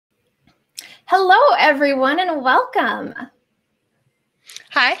Hello, everyone, and welcome.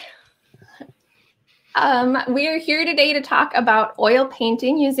 Hi. We are here today to talk about oil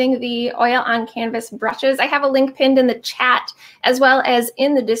painting using the oil on canvas brushes. I have a link pinned in the chat as well as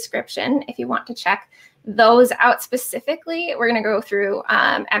in the description if you want to check those out specifically. We're going to go through,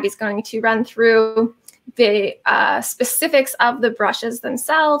 Abbie's going to run through the specifics of the brushes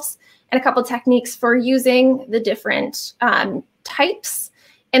themselves and a couple techniques for using the different types.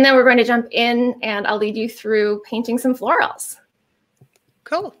 And then we're going to jump in and I'll lead you through painting some florals.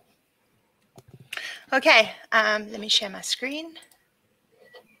 Cool. Okay, let me share my screen.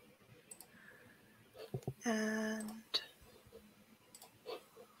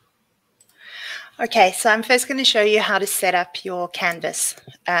 Okay, so I'm first going to show you how to set up your canvas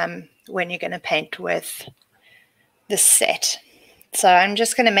when you're going to paint with this set. So I'm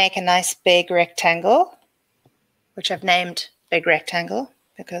just going to make a nice big rectangle, which I've named Big Rectangle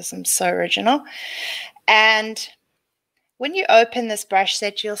because I'm so original. And when you open this brush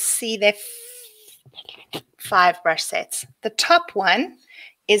set, you'll see there are 5 brush sets. The top one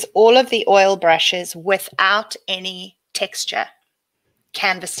is all of the oil brushes without any texture,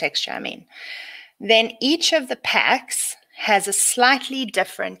 canvas texture, I mean. Then each of the packs has a slightly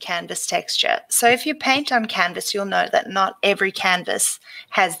different canvas texture. So if you paint on canvas, you'll know that not every canvas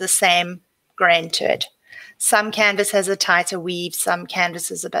has the same grain to it. Some canvas has a tighter weave, some canvas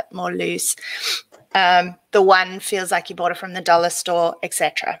is a bit more loose. The one feels like you bought it from the dollar store,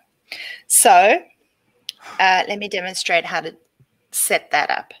 etc. So let me demonstrate how to set that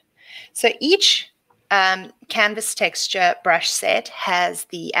up. So each canvas texture brush set has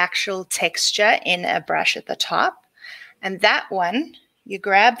the actual texture in a brush at the top. And that one, you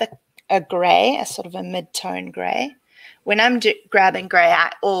grab a gray, a sort of a mid-tone gray. When I'm grabbing gray,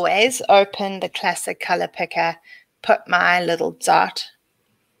 I always open the classic color picker, put my little dot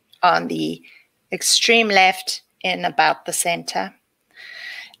on the extreme left in about the center.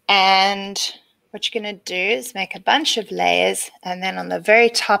 And what you're going to do is make a bunch of layers, and then on the very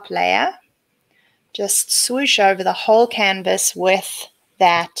top layer, just swoosh over the whole canvas with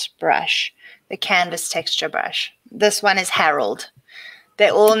that brush, the canvas texture brush. This one is Harold. They're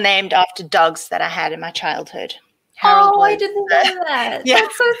all named after dogs that I had in my childhood. Harold I didn't know that. Yeah,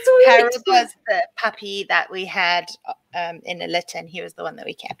 that's so sweet. Harold was the puppy that we had in a litter, and he was the one that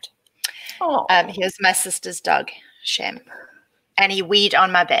we kept. He was my sister's dog, Shem, and he weed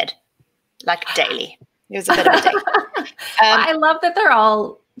on my bed like daily. He was a bit of a dick. I love that they're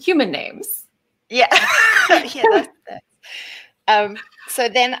all human names. Yeah, yeah. So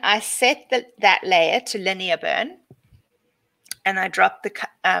then I set that layer to linear burn, and I drop the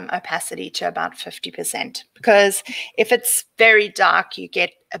opacity to about 50%, because if it's very dark, you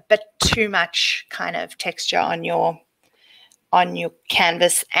get a bit too much kind of texture on your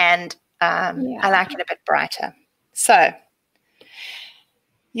canvas, and I like it a bit brighter. So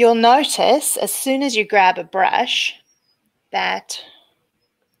you'll notice as soon as you grab a brush that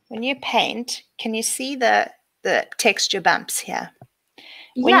when you paint, can you see the texture bumps here?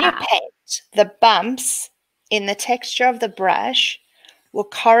 When you paint, the bumps in the texture of the brush will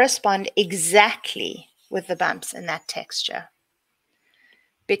correspond exactly with the bumps in that texture.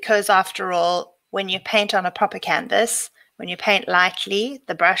 Because after all, when you paint on a proper canvas, when you paint lightly,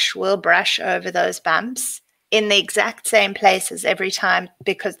 the brush will brush over those bumps in the exact same places every time,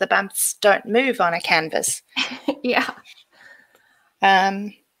 because the bumps don't move on a canvas. Yeah.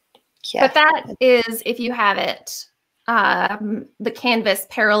 But that is if you have it, the canvas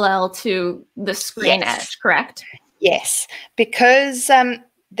parallel to the screen edge, correct? Yes, because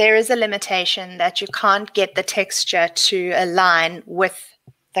there is a limitation that you can't get the texture to align with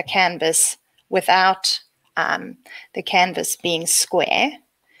the canvas without the canvas being square.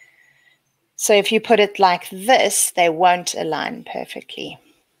 So if you put it like this, they won't align perfectly.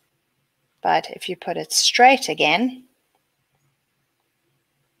 But if you put it straight again,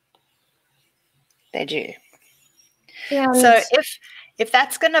 they do. Yeah, so if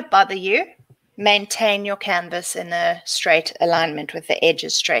that's going to bother you, maintain your canvas in a straight alignment with the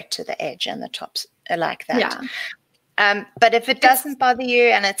edges straight to the edge and the tops like that. Yeah. But if it doesn't bother you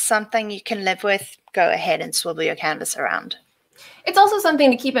and it's something you can live with, go ahead and swivel your canvas around. It's also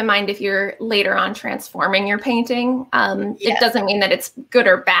something to keep in mind if you're later on transforming your painting. It doesn't mean that it's good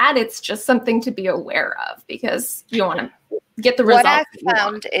or bad. It's just something to be aware of, because you want to get the result. What I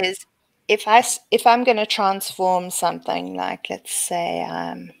found is if I'm going to transform something, like let's say,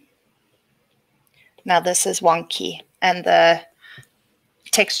 now this is wonky and the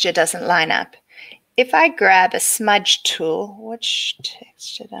texture doesn't line up. If I grab a smudge tool, which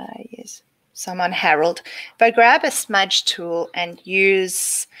texture did I use? So I'm on Harold. If I grab a smudge tool and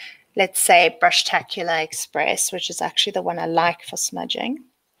use let's say Brushtacular Express, which is actually the one I like for smudging,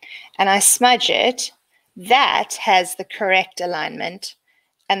 and I smudge it, that has the correct alignment,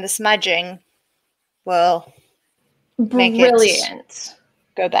 and the smudging will make it Brilliant.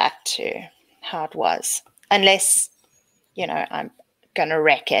 go back to how it was, unless, you know, I'm going to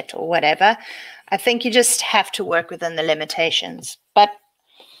wreck it or whatever. I think you just have to work within the limitations. But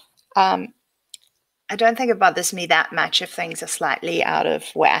I don't think it bothers me that much if things are slightly out of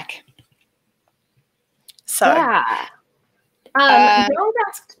whack. So Yeah.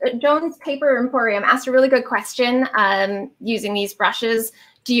 Jones Paper Emporium asked a really good question using these brushes.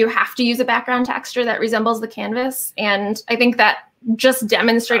 Do you have to use a background texture that resembles the canvas? And I think that just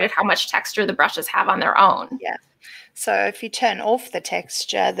demonstrated how much texture the brushes have on their own. Yeah. So if you turn off the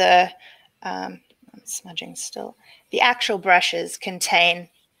texture, the I'm smudging still, the actual brushes contain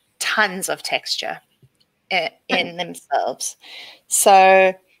tons of texture in themselves.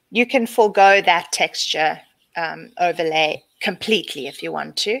 So you can forego that texture overlay completely if you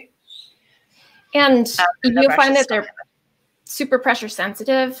want to. And you'll find that they're super pressure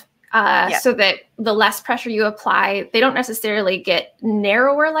sensitive, so that the less pressure you apply, they don't necessarily get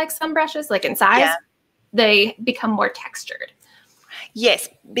narrower like some brushes, like in size. Yeah. They become more textured. Yes,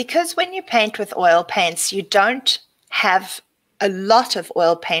 because when you paint with oil paints, you don't have a lot of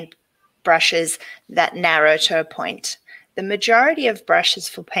oil paint brushes that narrow to a point. The majority of brushes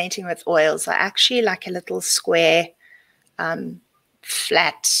for painting with oils are actually like a little square,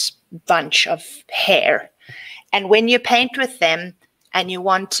 flat bunch of hair. And when you paint with them and you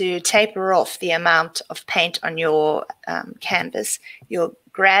want to taper off the amount of paint on your canvas, you'll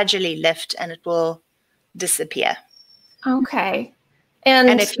gradually lift and it will disappear. Okay.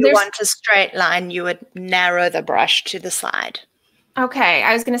 And if you want a straight line, you would narrow the brush to the side. Okay.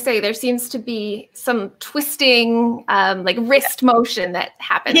 I was going to say there seems to be some twisting, like wrist motion that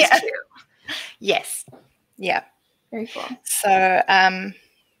happens too. Yes. Yeah. Very cool. So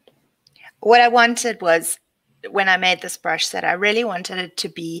what I wanted was, when I made this brush set, I really wanted it to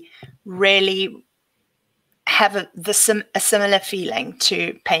be really have a similar feeling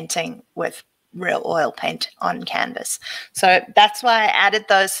to painting with real oil paint on canvas. So that's why I added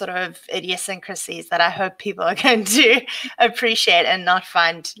those sort of idiosyncrasies that I hope people are going to appreciate and not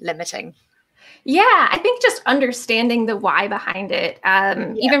find limiting. Yeah, I think just understanding the why behind it,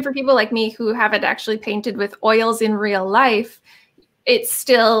 even for people like me who haven't actually painted with oils in real life, it's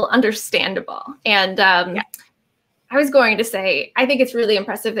still understandable. And I was going to say, I think it's really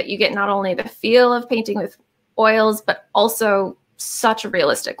impressive that you get not only the feel of painting with oils, but also such a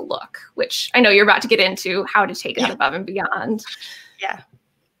realistic look, which I know you're about to get into how to take that above and beyond. Yeah.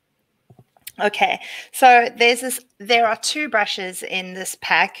 Okay. So there are two brushes in this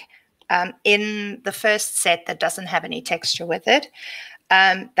pack. In the first set that doesn't have any texture with it,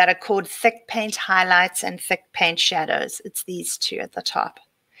 that are called thick paint highlights and thick paint shadows. It's these two at the top.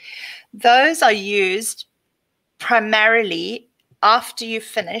 Those are used primarily after you've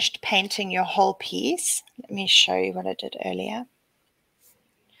finished painting your whole piece. Let me show you what I did earlier.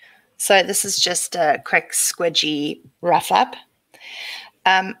 So this is just a quick squidgy rough up.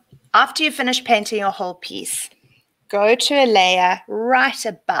 After you finish painting your whole piece, go to a layer right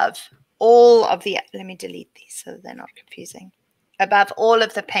above all of the, let me delete these so they're not confusing, above all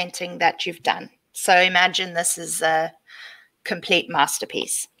of the painting that you've done. So imagine this is a complete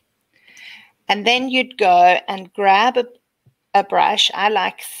masterpiece. And then you'd go and grab a brush. I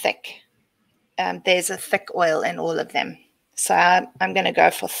like thick. There's a thick oil in all of them. So I'm going to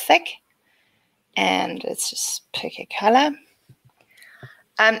go for thick. And let's just pick a color.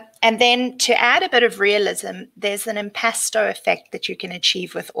 And then to add a bit of realism, there's an impasto effect that you can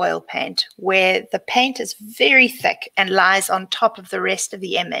achieve with oil paint, where the paint is very thick and lies on top of the rest of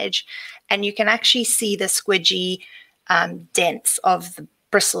the image. And you can actually see the squidgy dents of the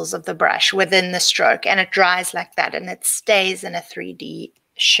bristles of the brush within the stroke. And it dries like that, and it stays in a 3D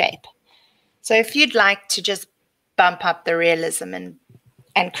shape. So if you'd like to just bump up the realism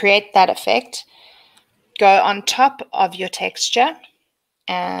and create that effect, go on top of your texture.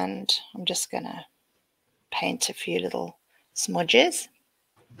 And I'm just going to paint a few little smudges.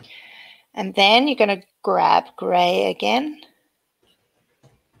 And then you're going to grab gray again.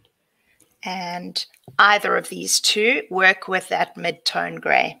 And either of these two work with that mid-tone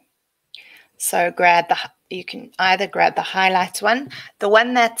gray. So you can either grab the highlights one. The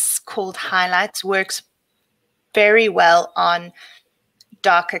one that's called highlights works very well on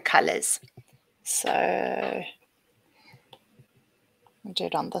darker colors. So I'll do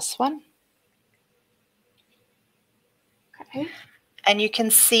it on this one. Okay. And you can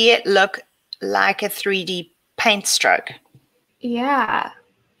see it look like a 3D paint stroke. Yeah.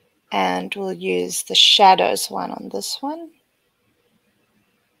 And we'll use the shadows one on this one.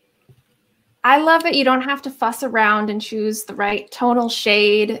 I love that you don't have to fuss around and choose the right tonal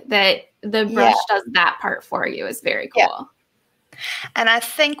shade, that the brush does that part for you. Is very cool. Yeah. And I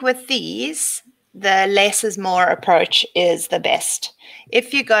think with these, the less is more approach is the best.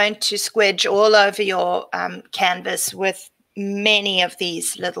 If you're going to squidge all over your canvas with many of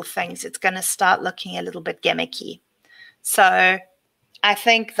these little things, it's going to start looking a little bit gimmicky. So I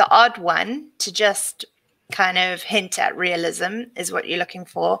think the odd one to just kind of hint at realism is what you're looking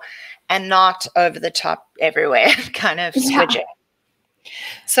for, and not over the top everywhere kind of squidging. Yeah.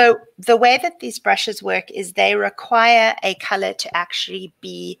 So the way that these brushes work is they require a color to actually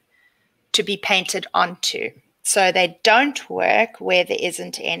be painted onto. So they don't work where there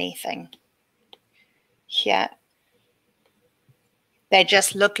isn't anything. Here. They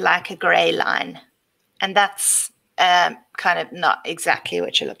just look like a gray line. And that's kind of not exactly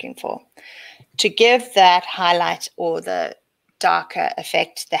what you're looking for. To give that highlight or the darker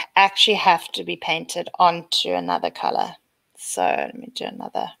effect, they actually have to be painted onto another color. So let me do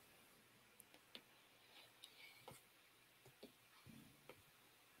another.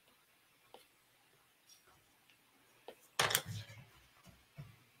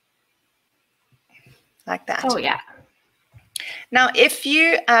 Like that. Oh, yeah. Now, if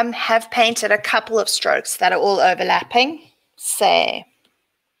you have painted a couple of strokes that are all overlapping, say,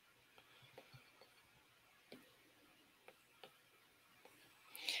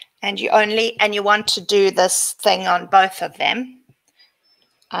 and you want to do this thing on both of them,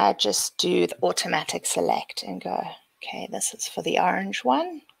 I just do the automatic select and go, okay, this is for the orange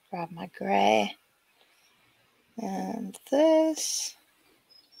one. Grab my gray and this.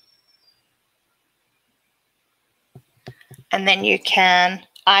 And then you can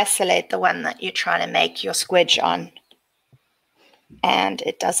isolate the one that you're trying to make your squidge on. And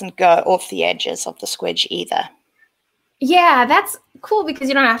it doesn't go off the edges of the squidge either. Yeah, that's cool because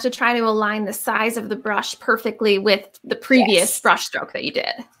you don't have to try to align the size of the brush perfectly with the previous brush stroke that you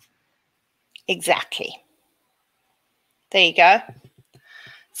did. Exactly. There you go.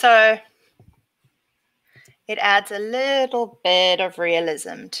 So it adds a little bit of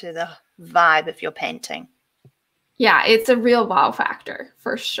realism to the vibe of your painting. Yeah, it's a real wow factor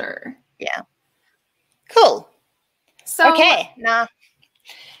for sure. Yeah. Cool. So okay, now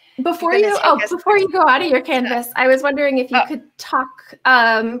before you go out of your canvas, I was wondering if you could talk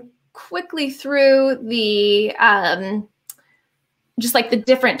quickly through the just like the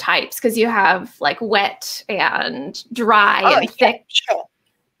different types, because you have like wet and dry and thick. Sure.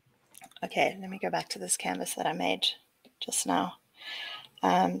 Okay, let me go back to this canvas that I made just now.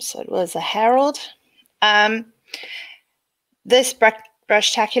 So it was a Herald. This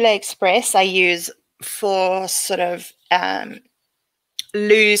Brushtacular Express I use for sort of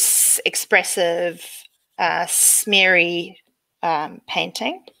loose, expressive, smeary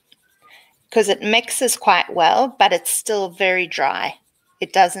painting, because it mixes quite well, but it's still very dry.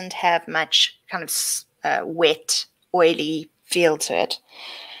 It doesn't have much kind of wet, oily feel to it.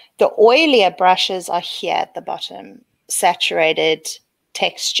 The oilier brushes are here at the bottom, saturated,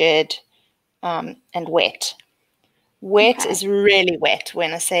 textured, and wet. Wet is really wet.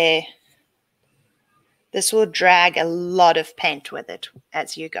 When I say this will drag a lot of paint with it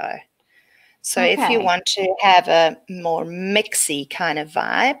as you go. So if you want to have a more mixy kind of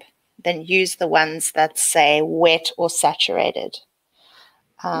vibe, then use the ones that say wet or saturated.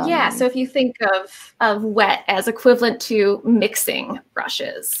 Yeah, so if you think of wet as equivalent to mixing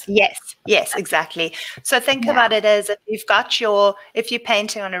brushes. Yes, exactly. So think about it as if you're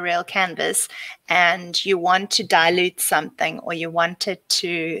painting on a real canvas and you want to dilute something, or you want it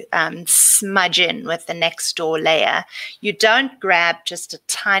to smudge in with the next door layer, you don't grab just a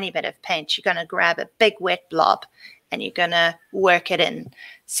tiny bit of paint. You're going to grab a big wet blob and you're going to work it in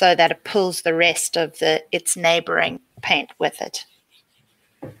so that it pulls the rest of its neighboring paint with it.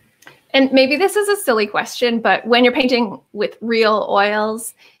 And maybe this is a silly question, but when you're painting with real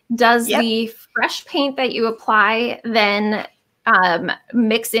oils, does the fresh paint that you apply then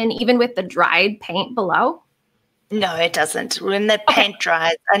mix in even with the dried paint below? No, it doesn't. When the paint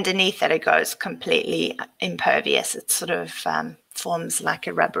dries, underneath it goes completely impervious. It sort of forms like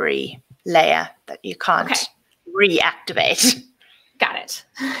a rubbery layer that you can't reactivate. Got it.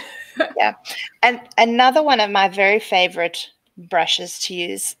 Yeah. And another one of my very favorite brushes to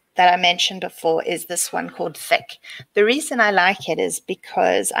use that I mentioned before is this one called Thick. The reason I like it is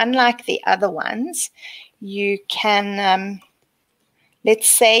because unlike the other ones, you can, let's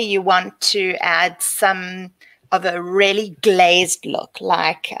say you want to add some of a really glazed look,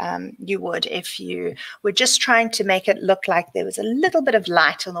 like you would if you were just trying to make it look like there was a little bit of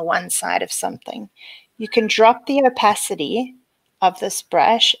light on the one side of something. You can drop the opacity of this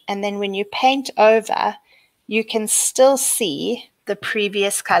brush, and then when you paint over, you can still see the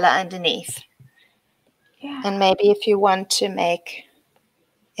previous color underneath. Yeah. And maybe if you want to make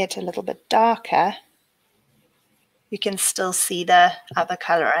it a little bit darker, you can still see the other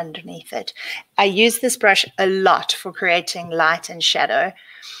color underneath it. I use this brush a lot for creating light and shadow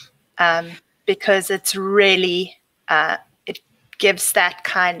because it's really, it gives that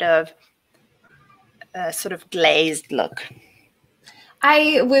kind of sort of glazed look.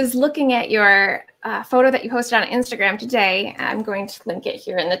 I was looking at your photo that you posted on Instagram today. I'm going to link it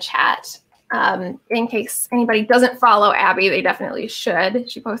here in the chat. In case anybody doesn't follow Abbie, they definitely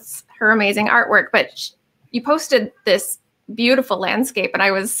should. She posts her amazing artwork, but you posted this beautiful landscape, and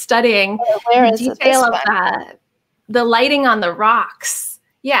I was studying the detail of the lighting on the rocks.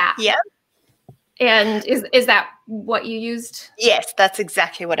 Yeah. Yeah. And is that what you used? Yes, that's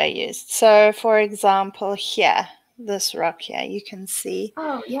exactly what I used. So, for example, here, this rock here, you can see.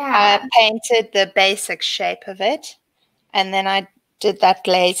 Oh, yeah. I painted the basic shape of it, and then I did that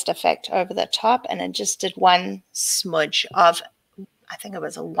glazed effect over the top, and it just did one smudge of, I think it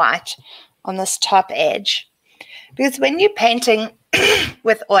was a white on this top edge. Because when you're painting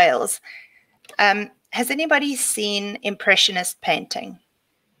with oils, has anybody seen Impressionist painting?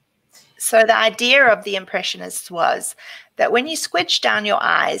 So the idea of the Impressionists was that when you squidge down your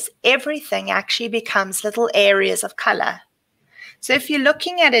eyes, everything actually becomes little areas of color. So if you're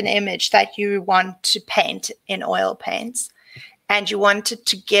looking at an image that you want to paint in oil paints, and you want it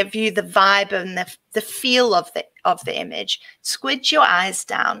to give you the vibe and the feel of the image, squidge your eyes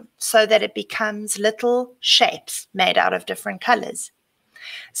down so that it becomes little shapes made out of different colors.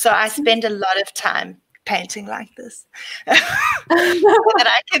 So I spend a lot of time painting like this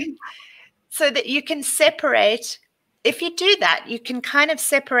so that you can separate. If you do that, you can kind of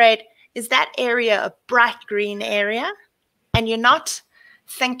separate, is that area a bright green area? And you're not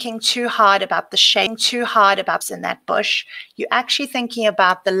thinking too hard about the shade, too hard about in that bush. You're actually thinking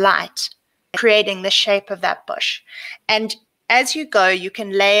about the light, creating the shape of that bush. And as you go, you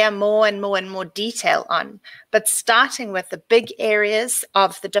can layer more and more and more detail on, but starting with the big areas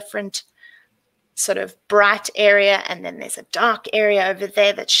of the different sort of bright area, and then there's a dark area over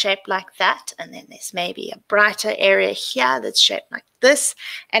there that's shaped like that, and then there's maybe a brighter area here that's shaped like this.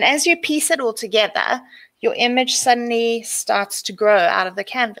 And as you piece it all together, your image suddenly starts to grow out of the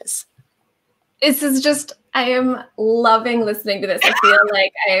canvas. This is just, I am loving listening to this. I feel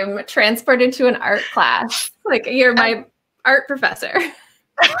like I am transported to an art class. Like you're my art professor.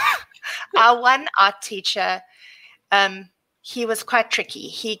 Our one art teacher, he was quite tricky.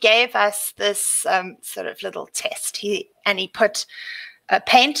 He gave us this sort of little test. He put a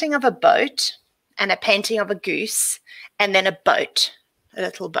painting of a boat and a painting of a goose and then a boat, a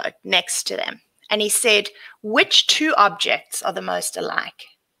little boat next to them. And he said, which two objects are the most alike?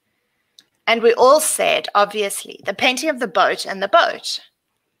 And we all said, obviously, the painting of the boat and the boat.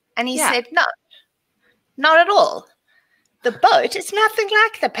 And he said, no, not at all. The boat is nothing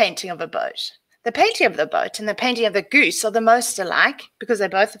like the painting of a boat. The painting of the boat and the painting of the goose are the most alike because they're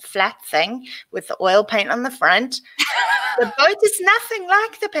both a flat thing with the oil paint on the front. The boat is nothing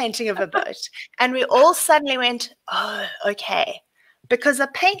like the painting of a boat. And we all suddenly went, oh, okay. Because a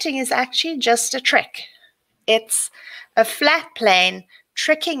painting is actually just a trick. It's a flat plane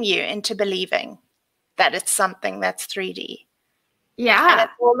tricking you into believing that it's something that's 3D. Yeah. And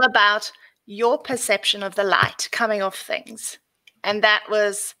it's all about your perception of the light coming off things. And that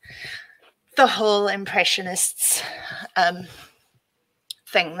was the whole Impressionists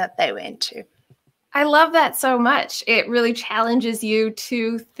thing that they went to. I love that so much. It really challenges you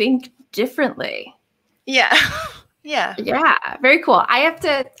to think differently. Yeah. Yeah. Yeah. Very cool. I have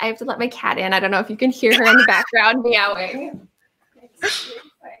to let my cat in. I don't know if you can hear her in the background meowing.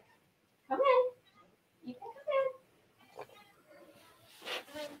 Come in. You can come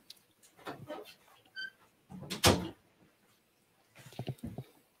in.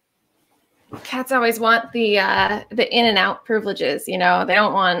 Cats always want the in and out privileges, you know. They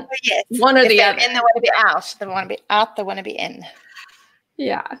don't want one or the other. In, they want to be out. They want to be out. They want to be in.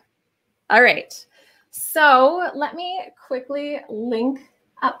 Yeah. All right. So let me quickly link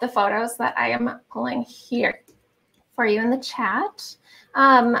up the photos that I am pulling here for you in the chat.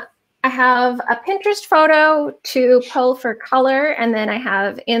 I have a Pinterest photo to pull for color, and then I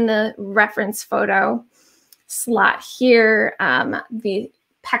have in the reference photo slot here the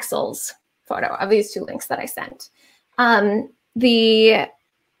Pexels photo of these two links that I sent. The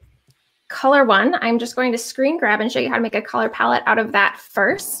color one, I'm just going to screen grab and show you how to make a color palette out of that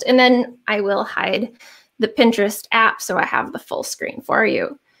first. And then I will hide the Pinterest app so I have the full screen for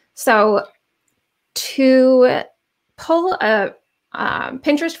you. So to pull a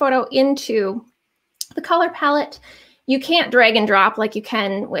Pinterest photo into the color palette, you can't drag and drop like you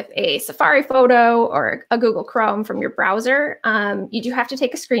can with a Safari photo or a Google Chrome from your browser. You do have to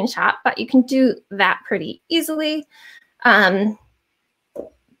take a screenshot, but you can do that pretty easily.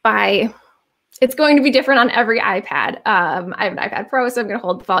 It's going to be different on every iPad. I have an iPad Pro, so I'm going to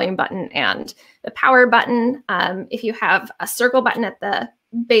hold the volume button and the power button. If you have a circle button at the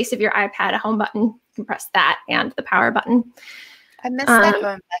base of your iPad, a home button, you can press that and the power button. I missed that home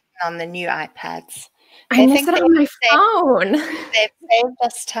button on the new iPads. I missed it on my phone. They've saved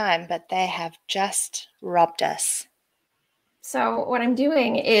us time, but they have just robbed us. So what I'm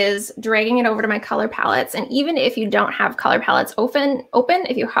doing is dragging it over to my color palettes. And even if you don't have color palettes open,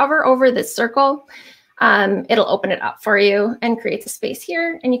 if you hover over this circle, it'll open it up for you and creates a space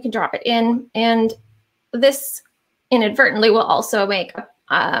here, and you can drop it in. And this inadvertently will also make,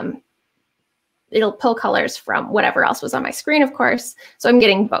 it'll pull colors from whatever else was on my screen, of course. So I'm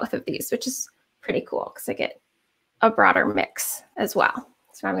getting both of these, which is pretty cool because I get a broader mix as well.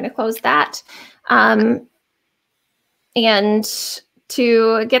 So I'm going to close that. And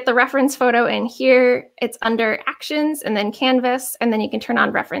to get the reference photo in here, it's under Actions and then Canvas, and then you can turn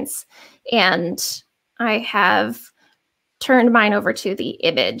on Reference. And I have turned mine over to the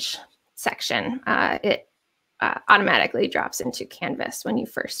Image section. It automatically drops into Canvas when you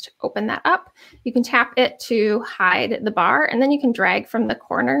first open that up. You can tap it to hide the bar, and then you can drag from the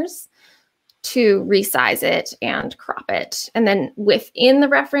corners to resize it and crop it. And then within the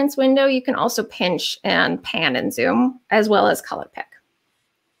reference window, you can also pinch and pan and zoom, as well as color pick.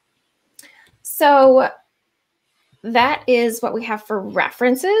 So that is what we have for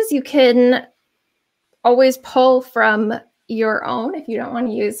references. You can always pull from your own if you don't want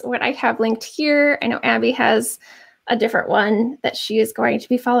to use what I have linked here. I know Abbie has a different one that she is going to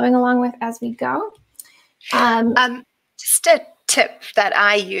be following along with as we go. Just a tip that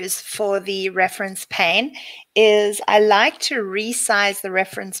I use for the reference pane is I like to resize the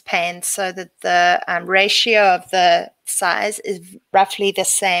reference pane so that the ratio of the size is roughly the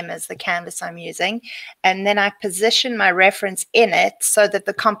same as the canvas I'm using. And then I position my reference in it so that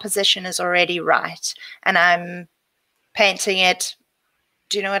the composition is already right. And I'm painting it.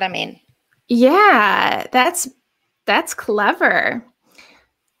 Do you know what I mean? Yeah, that's clever.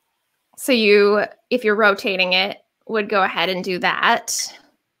 So if you're rotating it, would go ahead and do that.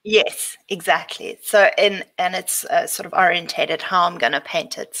 Yes, exactly. So and it's sort of orientated how I'm going to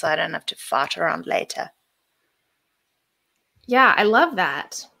paint it, so I don't have to fart around later. Yeah, I love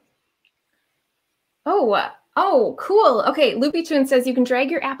that. Oh, cool. Okay, Loopy Toon says you can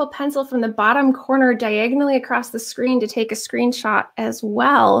drag your Apple Pencil from the bottom corner diagonally across the screen to take a screenshot as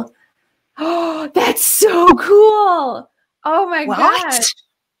well. Oh, that's so cool. Oh my gosh.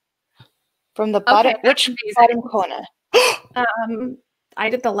 From the bottom, which bottom corner? I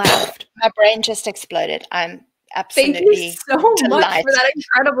did the left. My brain just exploded. I'm absolutely Thank you so delighted. much for that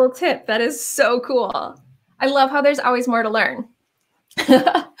incredible tip. That is so cool. I love how there's always more to learn.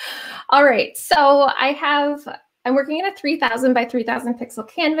 All right, so I'm working in a 3000 by 3000 pixel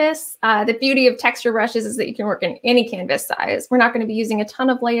canvas. The beauty of texture brushes is that you can work in any canvas size. We're not going to be using a ton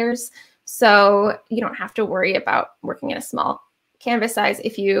of layers, so you don't have to worry about working in a small canvas size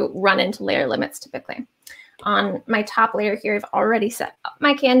if you run into layer limits typically. On my top layer here, I've already set up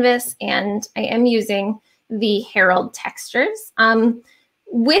my canvas, and I am using the Herald textures.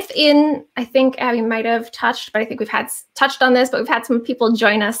 Within, I think Abbie might have touched, but I think we've touched on this, but we've had some people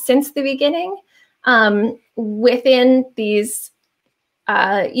join us since the beginning. Within these,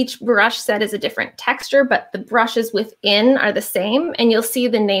 each brush set is a different texture, but the brushes within are the same, and you'll see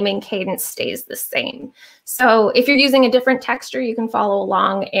the naming cadence stays the same. So if you're using a different texture, you can follow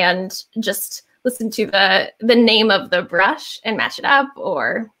along and just listen to the name of the brush and match it up,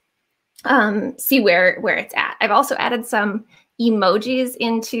 or see where it's at. I've also added some emojis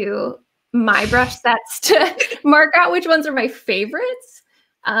into my brush sets to mark out which ones are my favorites.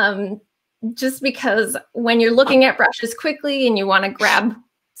 Just because when you're looking at brushes quickly and you want to grab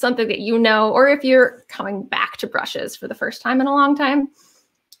something that you know, or if you're coming back to brushes for the first time in a long time,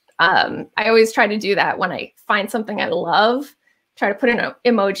 I always try to do that when I find something I love. Try to put an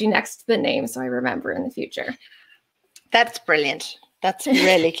emoji next to the name so I remember in the future. That's brilliant. That's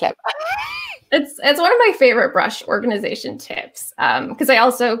really clever. It's one of my favorite brush organization tips, because I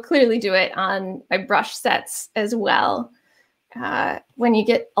also clearly do it on my brush sets as well. When you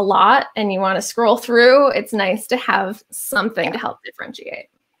get a lot and you want to scroll through, it's nice to have something to help differentiate.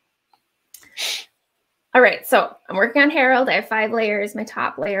 All right, so I'm working on Harold. I have 5 layers. My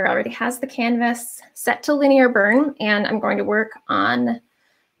top layer already has the canvas set to linear burn, and I'm going to work on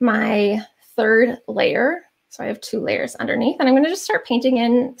my 3rd layer. So I have 2 layers underneath, and I'm going to just start painting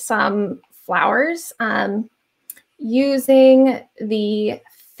in some flowers using the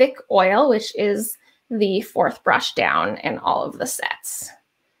thick oil, which is the 4th brush down in all of the sets.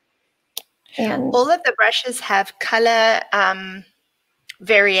 And all of the brushes have color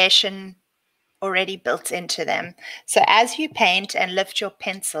variation already built into them. So as you paint and lift your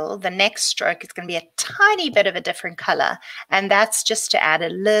pencil, the next stroke is going to be a tiny bit of a different color. And that's just to add a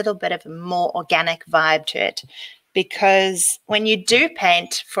little bit of a more organic vibe to it. Because when you do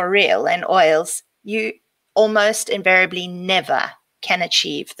paint for real in oils, you almost invariably never can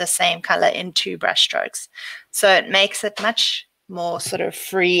achieve the same color in 2 brush strokes. So it makes it much more sort of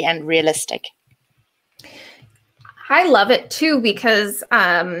free and realistic. I love it too, because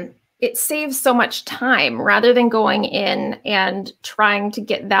it saves so much time rather than going in and trying to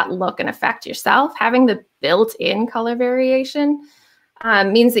get that look and effect yourself. Having the built-in color variation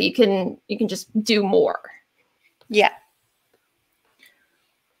means that you can just do more. Yeah.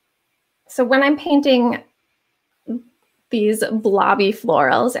 So when I'm painting these blobby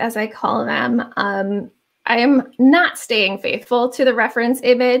florals, as I call them, I am not staying faithful to the reference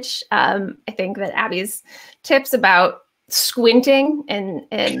image. I think that Abbie's tips about squinting and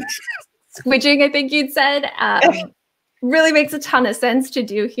squidging, I think you'd said, really makes a ton of sense to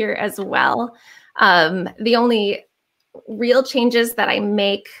do here as well. The only real changes that I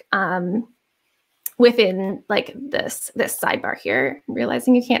make within like this sidebar here, I'm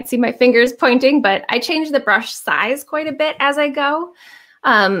realizing you can't see my fingers pointing, but I change the brush size quite a bit as I go.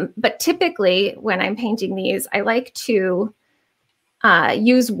 But typically when I'm painting these, I like to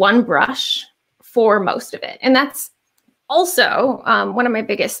use one brush for most of it. And that's also one of my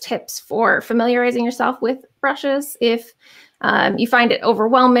biggest tips for familiarizing yourself with brushes. If you find it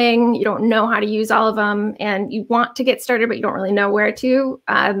overwhelming, you don't know how to use all of them, and you want to get started, but you don't really know where to,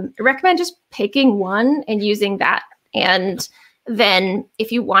 I recommend just picking one and using that. And then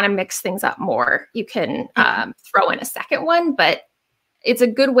if you want to mix things up more, you can throw in a second one. But it's a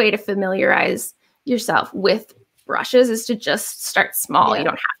good way to familiarize yourself with brushes, is to just start small. Yeah. You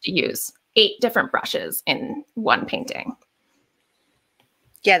don't have to use 8 different brushes in one painting.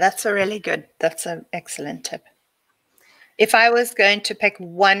 Yeah, that's that's an excellent tip. If I was going to pick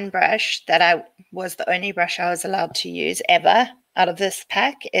one brush that was the only brush I was allowed to use ever out of this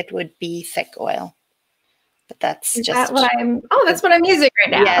pack, it would be thick oil. But that's that's what I'm using right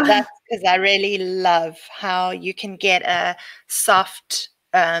now. Yeah, that's because I really love how you can get a soft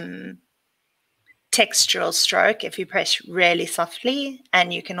textural stroke if you press really softly,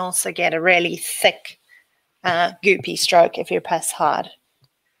 and you can also get a really thick goopy stroke if you press hard.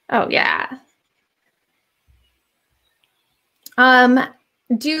 Oh yeah.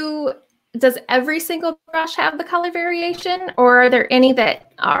 Does every single brush have the color variation, or are there any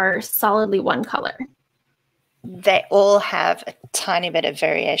that are solidly one color? They all have a tiny bit of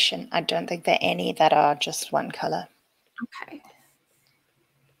variation. I don't think there are any that are just one color. Okay.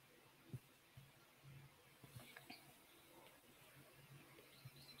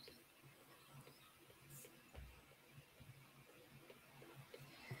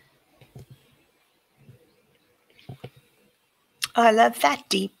 Oh, I love that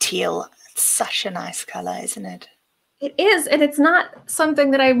deep teal. It's such a nice color, isn't it? It is, and it's not something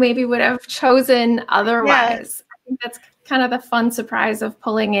that I maybe would have chosen otherwise. Yeah. I think that's kind of the fun surprise of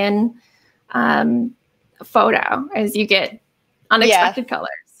pulling in a photo, as you get unexpected colors.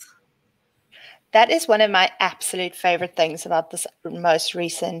 That is one of my absolute favorite things about this most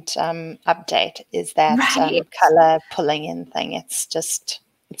recent update, is that color pulling in thing. It's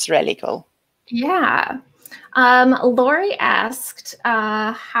really cool. Yeah. Lori asked,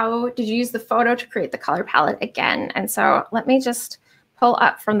 how did you use the photo to create the color palette again? And so let me just pull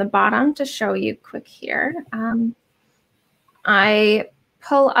up from the bottom to show you quick here. I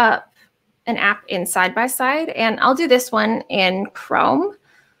pull up an app in Side by Side, and I'll do this one in Chrome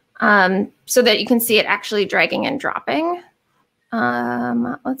so that you can see it actually dragging and dropping.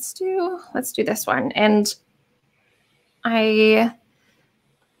 Let's do this one. And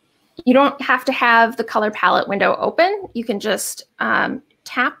you don't have to have the color palette window open. You can just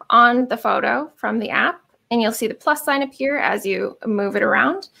tap on the photo from the app, and you'll see the plus sign appear as you move it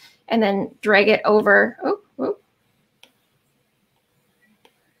around, and then drag it over.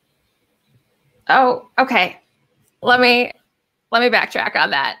 Oh, okay. Let me backtrack on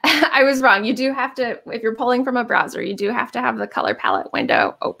that. I was wrong. You do have to, if you're pulling from a browser, you do have to have the color palette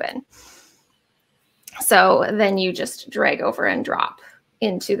window open. So then you just drag over and drop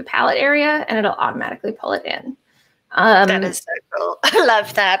into the palette area and it'll automatically pull it in. That is so cool. I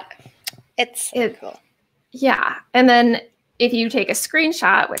love that. It's so cool. Yeah. And then if you take a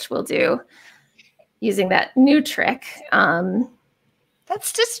screenshot, which we'll do using that new trick.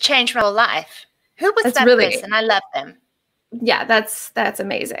 That's just changed my whole life. Who was that really, person? I love them. Yeah, that's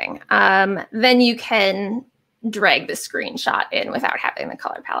amazing. Then you can drag the screenshot in without having the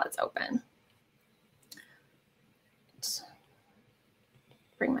color palettes open. Let's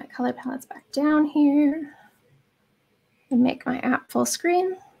bring my color palettes back down here and make my app full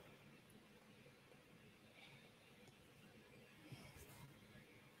screen.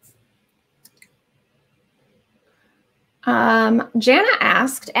 Jana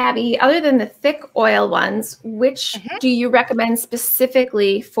asked, Abby, other than the thick oil ones, which do you recommend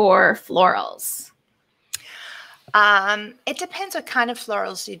specifically for florals? It depends what kind of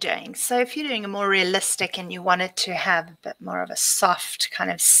florals you're doing. So if you're doing a more realistic and you want it to have a bit more of a soft kind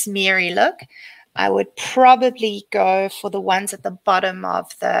of smeary look, I would probably go for the ones at the bottom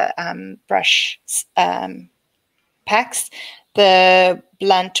of the brush packs, the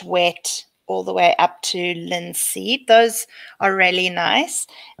blunt wet all the way up to linseed. Those are really nice.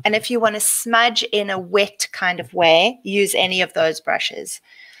 And if you want to smudge in a wet kind of way, use any of those brushes.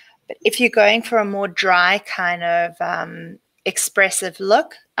 But if you're going for a more dry kind of expressive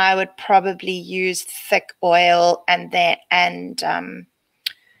look, I would probably use thick oil and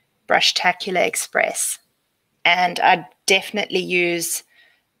Brushtacular Express. And I'd definitely use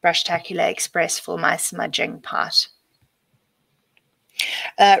Brushtacular Express for my smudging part.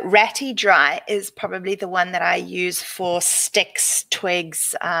 Ratty Dry is probably the one that I use for sticks,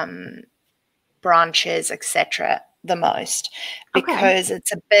 twigs, branches, etc. the most, because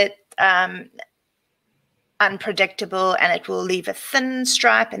it's a bit unpredictable and it will leave a thin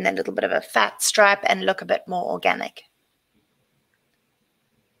stripe and then a little bit of a fat stripe and look a bit more organic.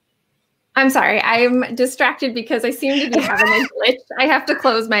 I'm sorry, I'm distracted because I seem to be having a glitch. I have to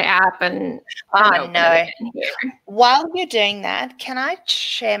close my app and open it again here. While you're doing that, can I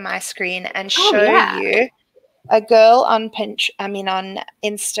share my screen and show you a girl on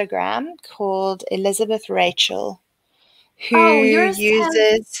Instagram called Elizabeth Rachel, who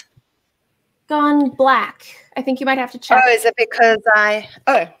uses gone black. I think you might have to check. Oh, is it because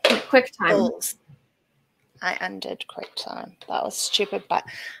QuickTime? I undid QuickTime. That was stupid, but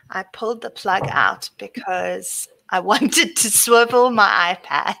I pulled the plug out because I wanted to swivel my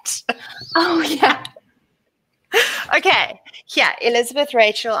iPad. Oh, yeah. Okay. Yeah, Elizabeth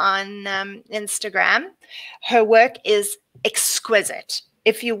Rachel on Instagram. Her work is exquisite.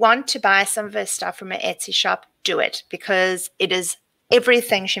 If you want to buy some of her stuff from her Etsy shop, do it, because it is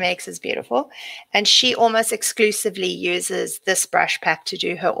everything she makes is beautiful. And she almost exclusively uses this brush pack to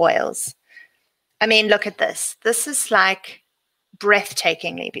do her oils. I mean, look at this. This is like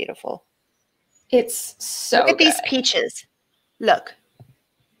breathtakingly beautiful. It's so Look at these peaches. Look.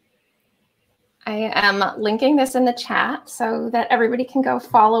 I am linking this in the chat so that everybody can go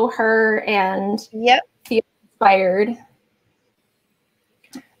follow her and feel inspired.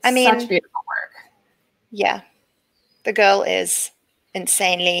 I mean, such beautiful work. Yeah. The girl is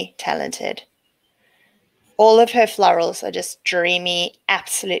insanely talented. All of her florals are just dreamy,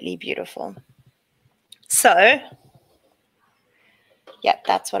 absolutely beautiful. So, yeah,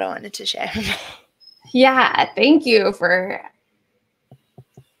 that's what I wanted to share. Yeah, thank you for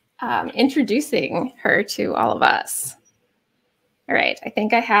introducing her to all of us. All right, I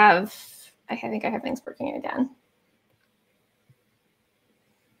think I have things working again.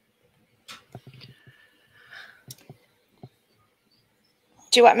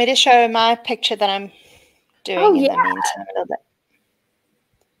 Do you want me to show my picture that I'm doing in the meantime a little bit?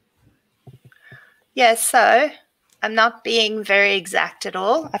 Yeah, so I'm not being very exact at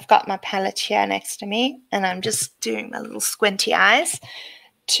all. I've got my palette here next to me, and I'm just doing my little squinty eyes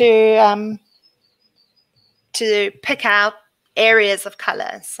to pick out areas of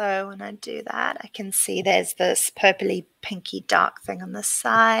color. So when I do that, I can see there's this purpley pinky dark thing on the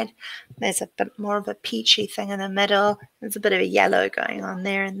side. There's a bit more of a peachy thing in the middle. There's a bit of a yellow going on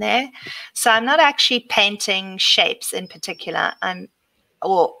there and there. So I'm not actually painting shapes in particular.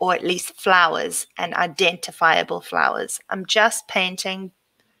 Or at least flowers and identifiable flowers. I'm just painting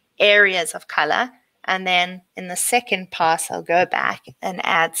areas of color, and then in the second pass I'll go back and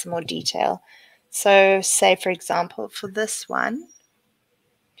add some more detail. So say, for example, for this one,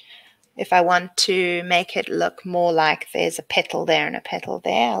 if I want to make it look more like there's a petal there and a petal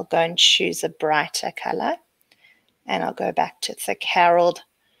there, I'll go and choose a brighter color, and I'll go back to Thick Harold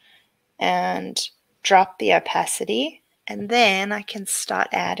and drop the opacity. And then I can start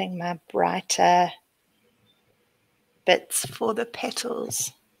adding my brighter bits for the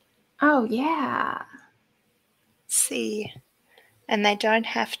petals. Oh, yeah. See, and they don't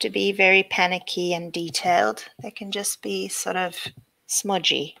have to be very panicky and detailed. They can just be sort of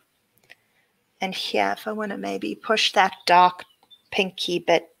smudgy. And here, if I want to maybe push that dark pinky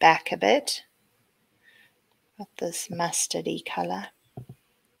bit back a bit, got this mustardy color.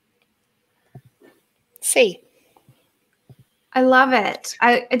 See, I love it.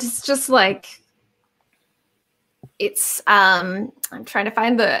 It's just like, it's I'm trying to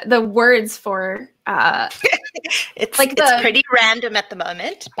find the words for it's like it's pretty random at the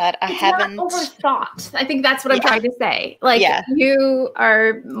moment, but I haven't not overthought. I think that's what I'm trying to say. Like, you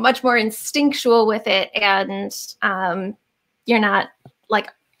are much more instinctual with it, and you're not like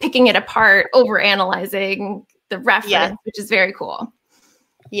picking it apart, over analyzing the reference, which is very cool.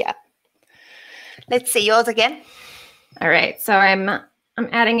 Yeah. Let's see yours again. All right, so I'm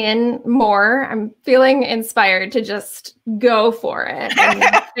adding in more. I'm feeling inspired to just go for it and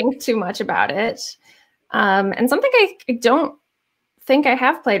not think too much about it. And something I don't think I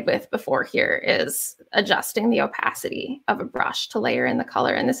have played with before here is adjusting the opacity of a brush to layer in the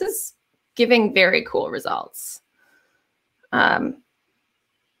color. And this is giving very cool results.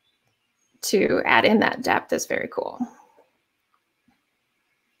 To add in that depth is very cool.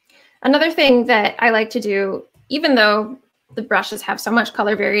 Another thing that I like to do, even though the brushes have so much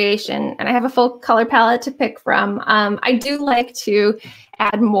color variation and I have a full color palette to pick from, I do like to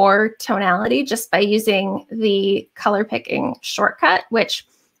add more tonality just by using the color picking shortcut, which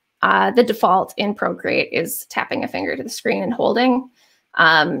the default in Procreate is tapping a finger to the screen and holding.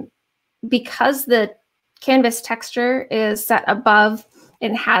 Because the canvas texture is set above,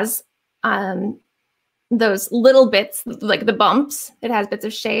 it has those little bits, like the bumps, it has bits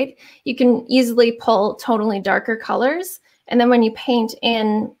of shade. You can easily pull tonally darker colors. And then when you paint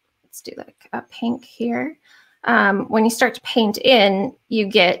in, let's do like a pink here. When you start to paint in, you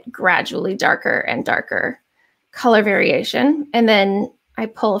get gradually darker and darker color variation. And then I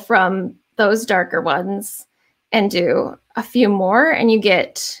pull from those darker ones and do a few more, and you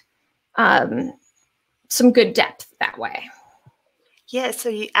get some good depth that way. Yeah, so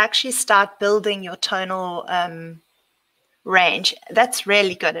you actually start building your tonal range. That's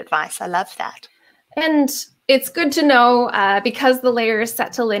really good advice. I love that. And it's good to know because the layer is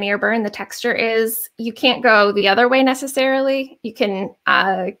set to linear burn, the texture is, you can't go the other way necessarily. You can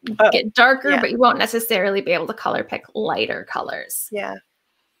get darker, but you won't necessarily be able to color pick lighter colors. Yeah.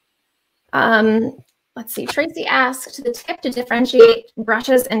 Let's see, Tracy asked, the tip to differentiate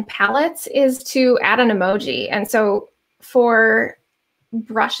brushes and palettes is to add an emoji. And so for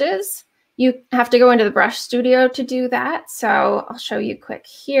brushes, you have to go into the brush studio to do that. So I'll show you quick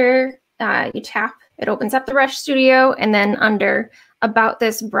here. You tap, it opens up the brush studio, and then under about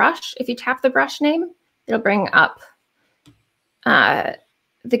this brush, if you tap the brush name, it'll bring up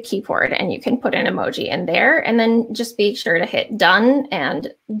the keyboard and you can put an emoji in there, and then just be sure to hit done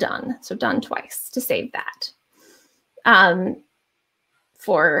and done. So done twice to save that.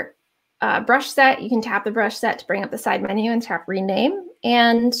 For brush set, you can tap the brush set to bring up the side menu and tap rename.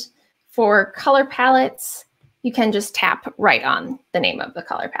 And for color palettes, you can just tap right on the name of the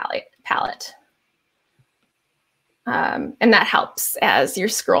color palette. And that helps as you're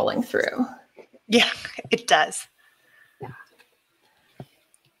scrolling through. Yeah, it does. Yeah.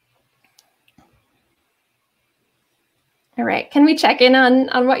 All right, can we check in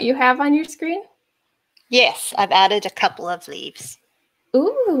on what you have on your screen? Yes, I've added a couple of leaves.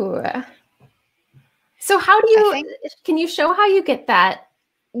 Ooh. So how do you, can you show how you get that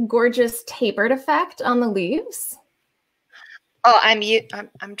gorgeous tapered effect on the leaves? Oh,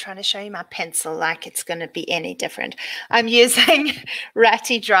 I'm trying to show you my pencil like it's going to be any different. I'm using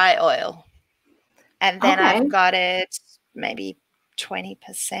Ratty Dry Oil. And then I've got it maybe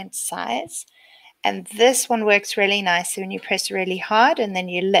 20% size. And this one works really nicely when you press really hard and then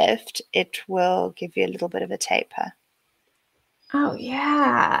you lift, it will give you a little bit of a taper. Oh,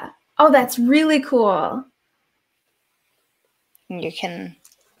 yeah. Oh, that's really cool. And you can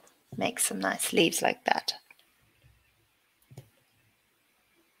make some nice leaves like that.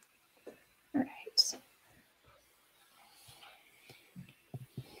 All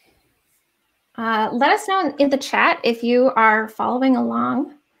right. Let us know in the chat if you are following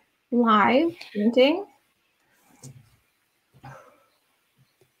along live painting.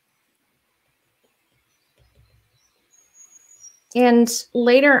 And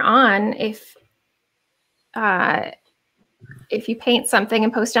later on, if you paint something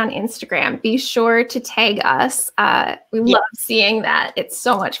and post on Instagram, be sure to tag us. We love seeing that. It's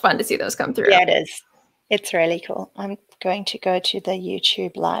so much fun to see those come through. Yeah, it is. It's really cool. I'm going to go to the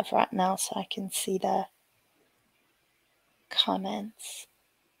YouTube live right now so I can see the comments.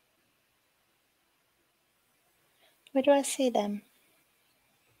 Where do I see them?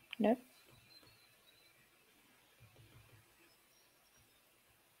 Nope.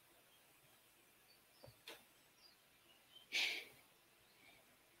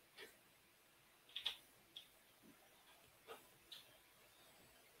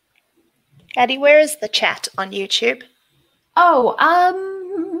 Addie, where is the chat on YouTube? Oh,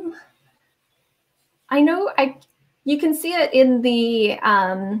 I know you can see it in the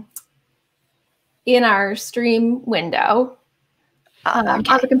in our stream window on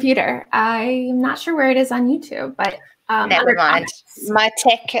the computer. I'm not sure where it is on YouTube, but never mind. My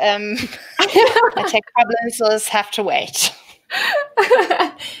tech problems will have to wait.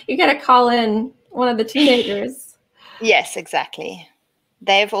 You gotta call in one of the teenagers. Yes, exactly.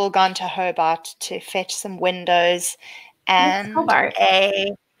 They've all gone to Hobart to fetch some windows and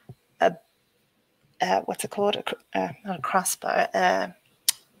a what's it called? Not a crossbow, a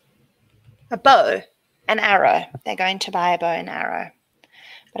bow, an arrow. They're going to buy a bow and arrow.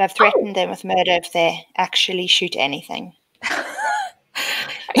 But I've threatened them with murder if they actually shoot anything.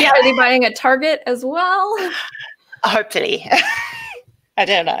 Yeah, are they buying a target as well? Hopefully. I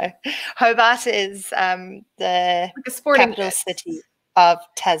don't know. Hobart is the capital city of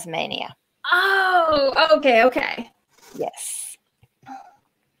Tasmania. Oh, okay. Yes.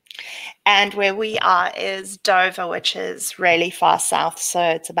 And where we are is Dover, which is really far south, so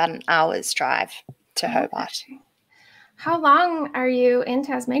it's about an hour's drive to Hobart. How long are you in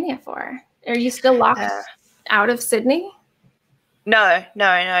Tasmania for? Are you still locked out of Sydney? No,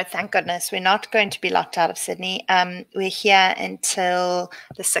 thank goodness. We're not going to be locked out of Sydney. We're here until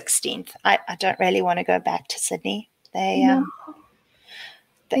the 16th. I don't really want to go back to Sydney. They're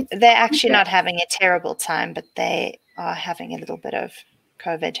actually not having a terrible time, but they are having a little bit of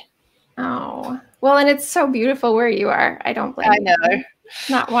COVID. Oh, well, and it's so beautiful where you are. I don't blame you. I know.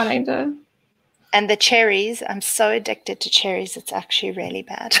 Not wanting to. And the cherries, I'm so addicted to cherries, it's actually really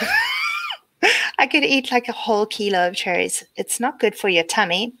bad. I could eat like a whole kilo of cherries. It's not good for your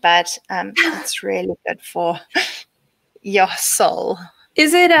tummy, but it's really good for your soul.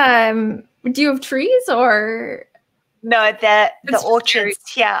 Is it, do you have trees or? No, the orchards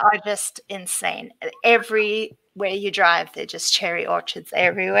here are just insane. Everywhere you drive, they're just cherry orchards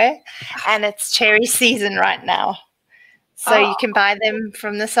everywhere. And it's cherry season right now. So you can buy them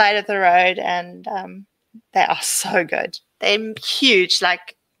from the side of the road, and they are so good. They're huge,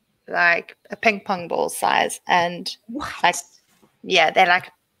 like a ping pong ball size. And they're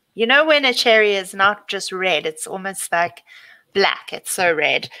like, you know, when a cherry is not just red, it's almost like black. It's so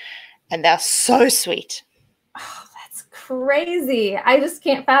red, and they're so sweet. Oh, that's crazy. I just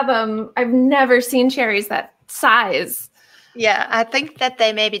can't fathom. I've never seen cherries that size. Yeah, I think that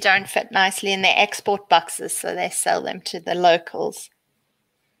they maybe don't fit nicely in their export boxes, so they sell them to the locals.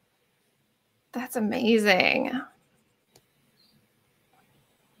 That's amazing.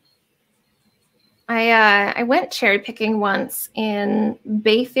 I went cherry picking once in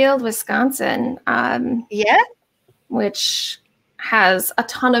Bayfield, Wisconsin. Which has a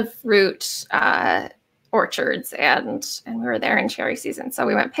ton of fruit orchards, and we were there in cherry season. So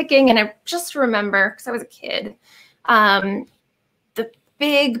we went picking, and I just remember, because I was a kid, the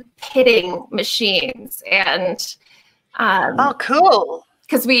big pitting machines, and oh, cool.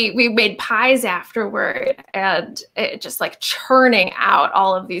 Because we made pies afterward, and it just like churning out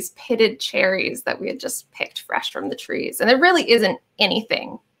all of these pitted cherries that we had just picked fresh from the trees. And there really isn't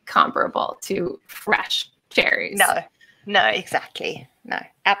anything comparable to fresh cherries. No, exactly. No,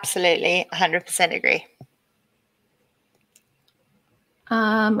 absolutely. 100% agree.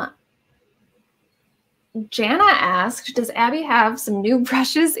 Jana asked, does Abbie have some new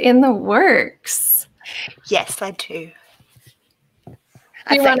brushes in the works? Yes, I do.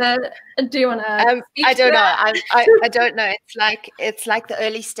 Do you want to? I don't know. I don't know. It's like the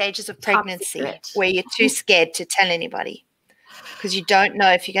early stages of pregnancy where you're too scared to tell anybody because you don't know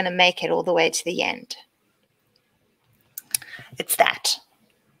if you're going to make it all the way to the end. It's that.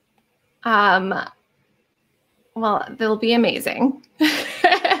 Well, they'll be amazing.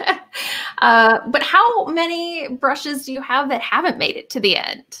 But how many brushes do you have that haven't made it to the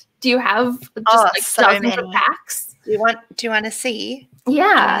end? Do you have just so dozens many of packs? Do you want to see? Yeah. Do you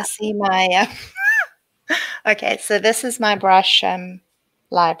want to see my? Okay, so this is my brush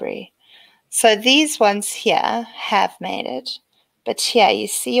library. So these ones here have made it, but here you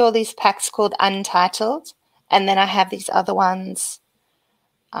see all these packs called Untitled, and then I have these other ones.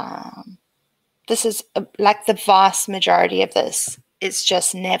 This is like the vast majority of this is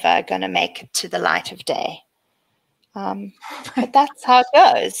just never going to make it to the light of day. But that's how it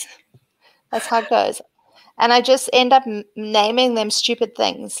goes. That's how it goes. And I just end up naming them stupid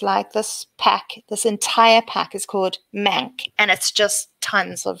things, like this entire pack is called Mank, and it's just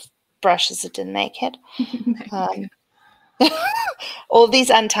tons of brushes that didn't make it. All these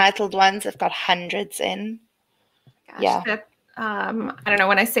untitled ones have got hundreds in. Gosh, Yeah. I don't know,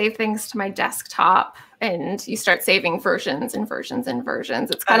 when I save things to my desktop and you start saving versions and versions and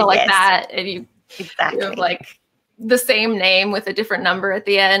versions, it's kind of like that. And you have like the same name with a different number at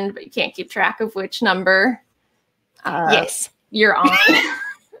the end, but you can't keep track of which number you're on.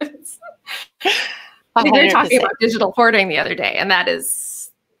 I think we were talking about digital hoarding the other day, and that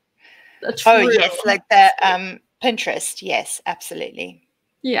is a true. Oh yes, like the Pinterest. Yes, absolutely.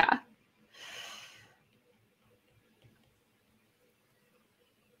 Yeah.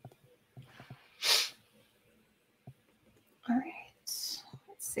 All right. Let's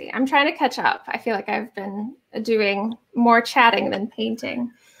see. I'm trying to catch up. I feel like I've been doing more chatting than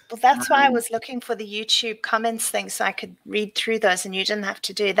painting. Well, that's why I was looking for the YouTube comments thing so I could read through those and you didn't have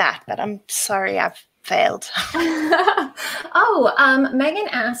to do that. But I'm sorry, I've failed. Megan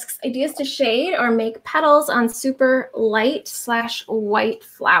asks, ideas to shade or make petals on super light/white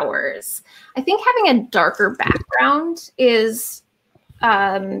flowers. I think having a darker background is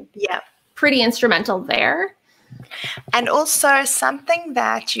pretty instrumental there. And also something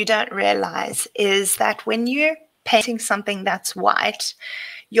that you don't realize is that when you're painting something that's white,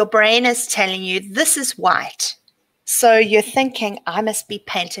 your brain is telling you this is white. So you're thinking, I must be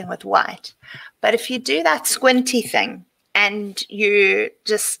painting with white. But if you do that squinty thing and you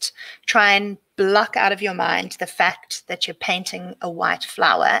just try and block out of your mind the fact that you're painting a white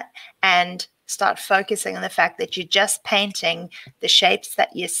flower and start focusing on the fact that you're just painting the shapes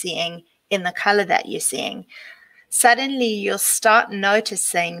that you're seeing in the color that you're seeing, suddenly you'll start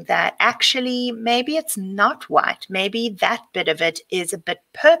noticing that actually maybe it's not white. Maybe that bit of it is a bit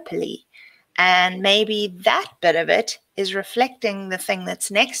purpley. And maybe that bit of it is reflecting the thing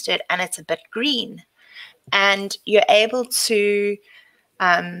that's next to it and it's a bit green. And you're able to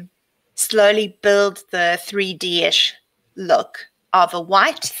slowly build the 3D-ish look of a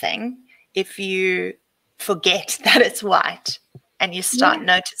white thing if you forget that it's white and you start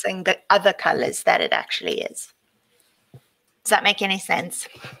noticing the other colors that it actually is. Does that make any sense?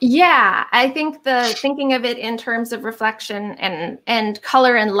 Yeah, I think thinking of it in terms of reflection and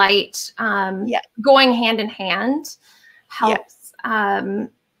color and light going hand in hand helps.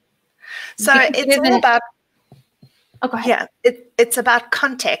 So it's all about go ahead. Yeah, it's about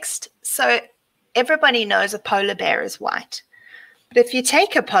context. So everybody knows a polar bear is white. But if you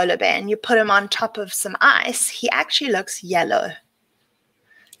take a polar bear and you put him on top of some ice, he actually looks yellow.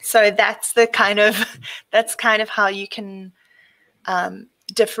 So that's kind of how you can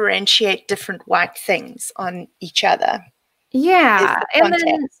differentiate different white things on each other. Yeah,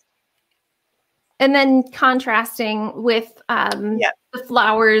 and then contrasting with the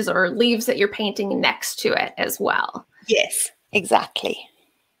flowers or leaves that you're painting next to it as well. Yes, exactly.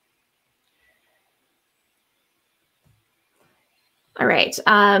 All right.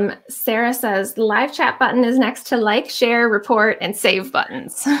 Sarah says the live chat button is next to like, share, report, and save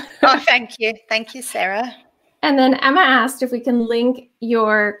buttons. Oh, thank you. Thank you, Sarah. And then Emma asked if we can link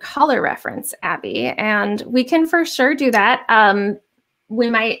your color reference, Abbie, and we can for sure do that. We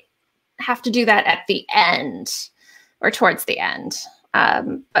might have to do that at the end or towards the end,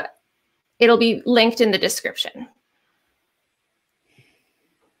 but it'll be linked in the description.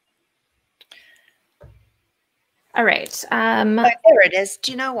 All right. Oh, there it is.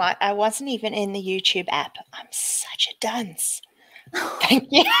 Do you know what? I wasn't even in the YouTube app. I'm such a dunce. Thank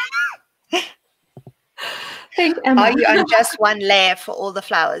you. Thank Emma. Are you on just one layer for all the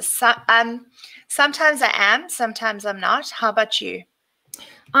flowers? So, sometimes I am, sometimes I'm not. How about you?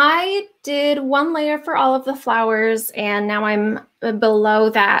 I did one layer for all of the flowers, and now I'm below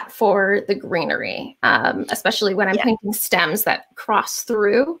that for the greenery, especially when I'm painting stems that cross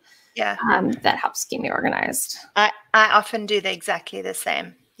through. Yeah. That helps keep me organized. I often do exactly the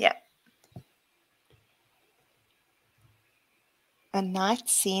same. Yeah. A night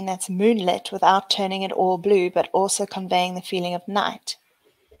scene that's moonlit without turning it all blue, but also conveying the feeling of night.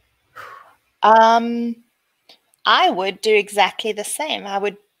 I would do exactly the same. I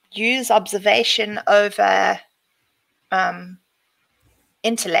would use observation over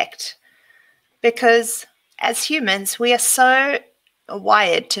intellect, because as humans, we are so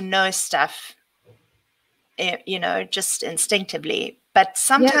wired to know stuff, you know, just instinctively. But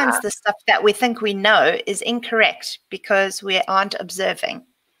sometimes the stuff that we think we know is incorrect because we aren't observing.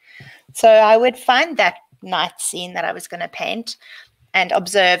 So I would find that night scene that I was going to paint and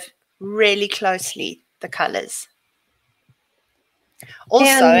observe really closely the colors. Also,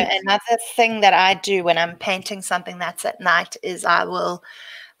 And another thing that I do when I'm painting something that's at night is I will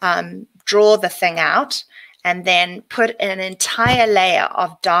draw the thing out and then put an entire layer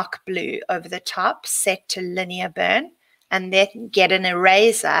of dark blue over the top set to linear burn, and then get an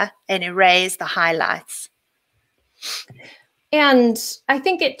eraser and erase the highlights. And I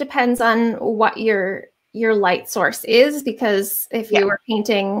think it depends on what your light source is, because if you were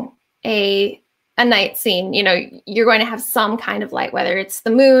painting a night scene, you know, you're going to have some kind of light, whether it's the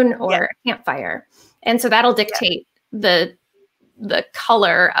moon or a campfire. And so that'll dictate the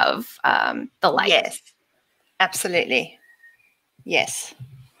color of the light. Yes, absolutely. Yes.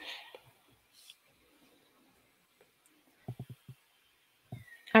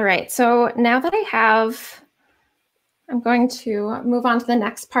 All right, so now that I'm going to move on to the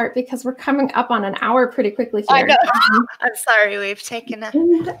next part because we're coming up on an hour pretty quickly here. I know. I'm sorry, we've really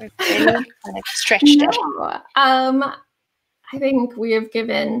kind of stretched it. I think we have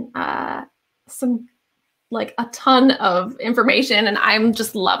given some, like, a ton of information, and I'm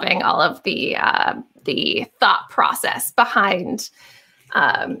just loving all of the thought process behind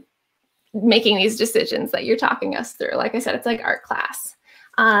making these decisions that you're talking us through. Like I said, it's like art class.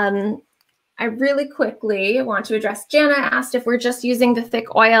 I really quickly want to address, Jana asked if we're just using the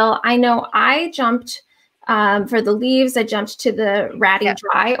thick oil. I know I jumped, for the leaves, I jumped to the ratty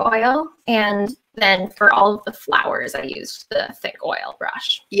dry oil. And then for all of the flowers, I used the thick oil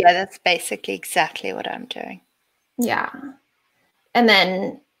brush. Yeah, that's basically exactly what I'm doing. Yeah. And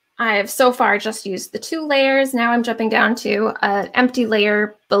then I've so far just used the 2 layers. Now I'm jumping down to an empty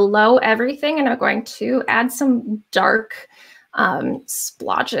layer below everything. And I'm going to add some dark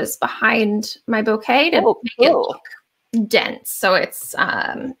splotches behind my bouquet to make it look dense, so it's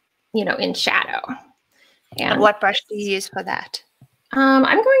you know, in shadow. And what brush do you use for that?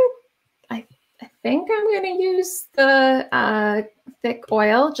 I think I'm going to use the thick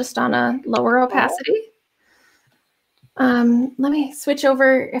oil, just on a lower opacity. Let me switch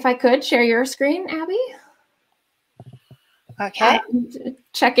over, if I could share your screen, Abby. Okay.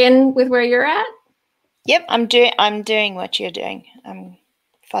 Check in with where you're at. Yep, I'm doing what you're doing. I'm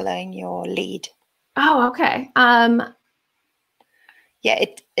following your lead. Oh, okay. Yeah,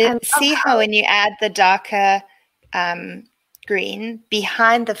 see how when you add the darker green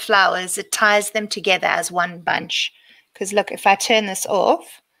behind the flowers, it ties them together as one bunch. Because look, if I turn this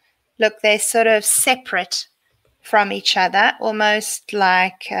off, look, they're sort of separate from each other, almost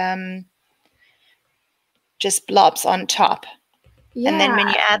like just blobs on top. Yeah. And then when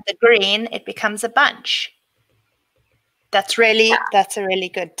you add the green, it becomes a bunch. That's a really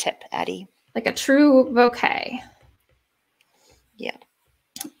good tip, Addie. Like a true bouquet. Yeah.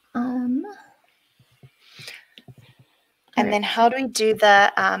 And then how do we do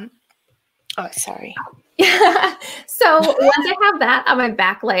the oh, sorry. So once I have that on my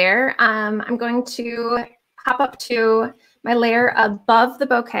back layer, I'm going to hop up to my layer above the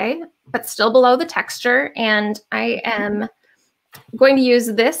bouquet, but still below the texture. And I am going to use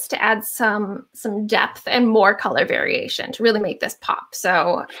this to add some depth and more color variation to really make this pop.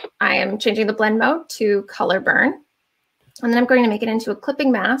 So I am changing the blend mode to color burn. And then I'm going to make it into a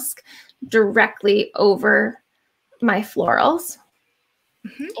clipping mask directly over my florals.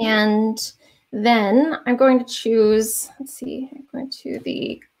 And then I'm going to choose, let's see, I'm going to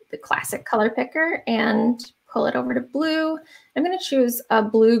the classic color picker and pull it over to blue. I'm going to choose a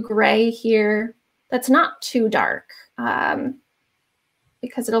blue-gray here that's not too dark,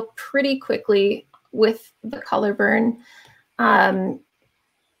 because it'll pretty quickly, with the color burn,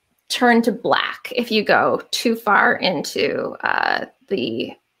 turn to black if you go too far into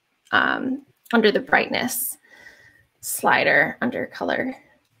the under the brightness slider under color.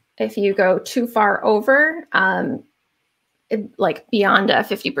 If you go too far over, like beyond a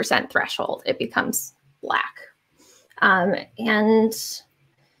 50% threshold, it becomes black. And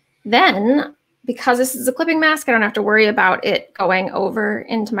then, because this is a clipping mask, I don't have to worry about it going over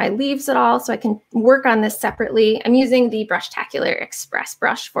into my leaves at all, so I can work on this separately. I'm using the Brushtacular Express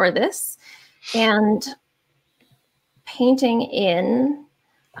brush for this, and painting in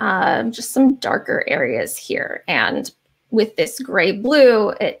just some darker areas here. And with this gray-blue,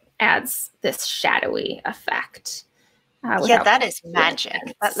 it adds this shadowy effect. Yeah, that is magic.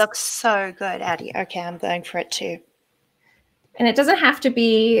 That looks so good, Addie. Okay, I'm going for it too. And it doesn't have to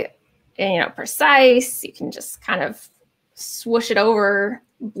be, you know, precise. You can just kind of swoosh it over,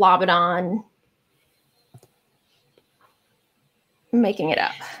 blob it on, making it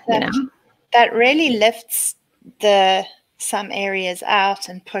up, you know. That really lifts some areas out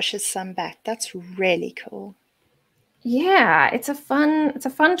and pushes some back. That's really cool. Yeah, it's a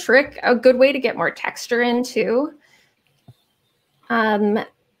fun trick, a good way to get more texture in too. I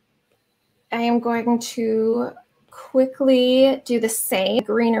am going to quickly do the same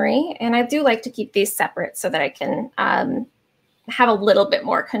greenery, and I do like to keep these separate so that I can have a little bit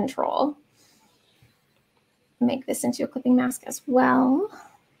more control. Make this into a clipping mask as well.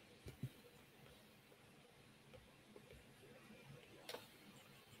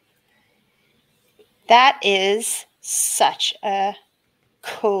 That is such a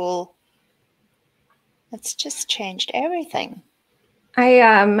cool, it's just changed everything.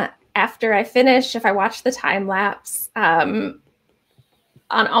 After I finish, if I watch the time lapse, on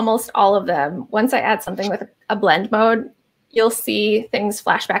almost all of them, once I add something with a blend mode, you'll see things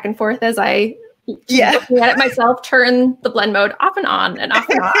flash back and forth as I looking at it myself, turn the blend mode off and on and off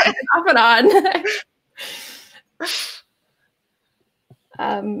and on and off and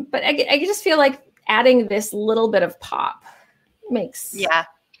on. But I just feel like adding this little bit of pop makes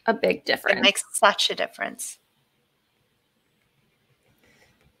a big difference. It makes such a difference.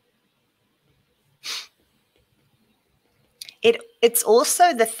 It's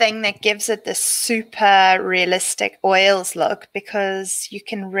also the thing that gives it the super realistic oils look, because you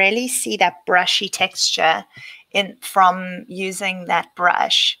can really see that brushy texture from using that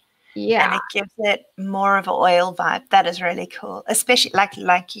brush. Yeah. And it gives it more of an oil vibe. That is really cool. Especially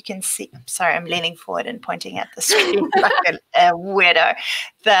like you can see, I'm sorry, I'm leaning forward and pointing at the screen like a weirdo.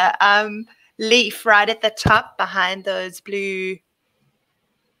 The leaf right at the top behind those blue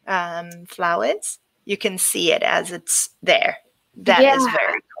flowers, you can see it as it's there. That is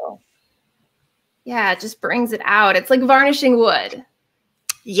very cool. Yeah, it just brings it out. It's like varnishing wood.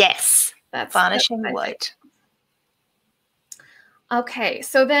 Yes, that's varnishing wood. Okay,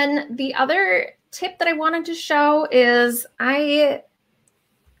 so then the other tip that I wanted to show is I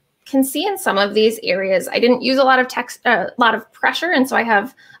can see in some of these areas I didn't use a lot of pressure, and so I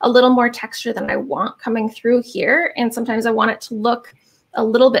have a little more texture than I want coming through here, and sometimes I want it to look a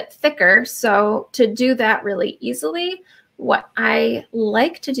little bit thicker. So to do that really easily, what I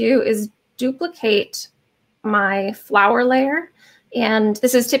like to do is duplicate my flower layer. And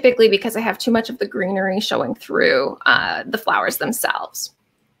this is typically because I have too much of the greenery showing through the flowers themselves.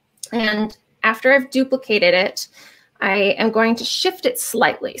 And after I've duplicated it, I am going to shift it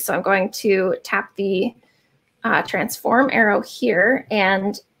slightly. So I'm going to tap the transform arrow here,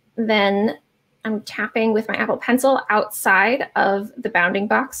 and then I'm tapping with my Apple Pencil outside of the bounding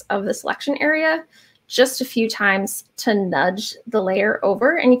box of the selection area just a few times to nudge the layer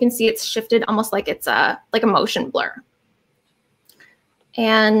over. And you can see it's shifted almost like it's like a motion blur.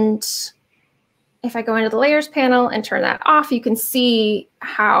 And if I go into the layers panel and turn that off, you can see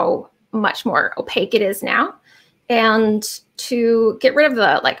how much more opaque it is now. And to get rid of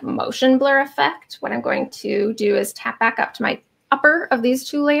the like motion blur effect, what I'm going to do is tap back up to my upper of these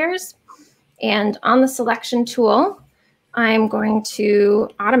two layers. And on the selection tool, I'm going to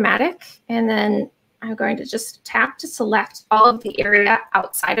automatic, and then I'm going to just tap to select all of the area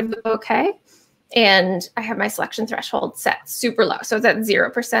outside of the bouquet. And I have my selection threshold set super low. So it's at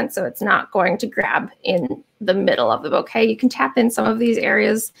 0%, so it's not going to grab in the middle of the bouquet. You can tap in some of these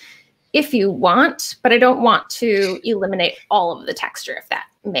areas if you want, but I don't want to eliminate all of the texture, if that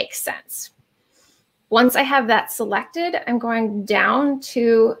makes sense. Once I have that selected, I'm going down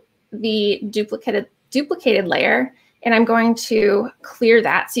to the duplicated layer, and I'm going to clear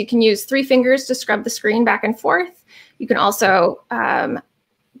that. So you can use 3 fingers to scrub the screen back and forth. You can also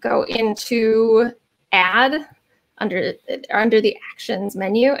go into add under the actions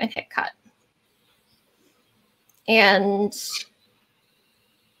menu and hit cut. And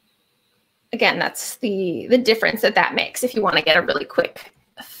again, that's the difference that makes if you want to get a really quick,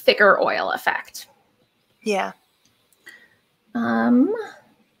 thicker oil effect. Yeah.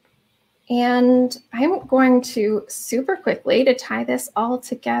 And I'm going to super quickly, to tie this all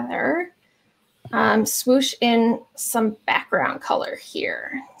together, swoosh in some background color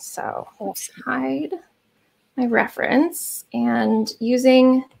here. So let's hide my reference, and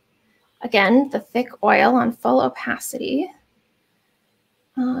using, again, the thick oil on full opacity,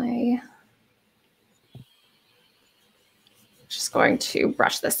 I'm just going to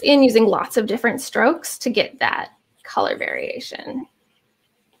brush this in using lots of different strokes to get that color variation.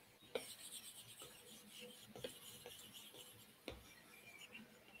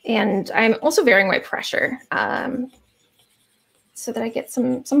 And I'm also varying my pressure so that I get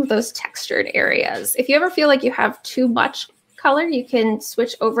some of those textured areas. If you ever feel like you have too much color, you can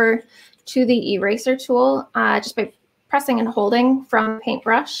switch over to the eraser tool just by pressing and holding from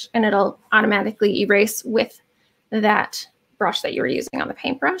paintbrush, and it'll automatically erase with that brush that you were using on the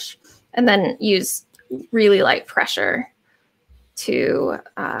paintbrush, and then use really light pressure to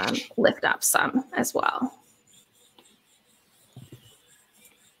lift up some as well.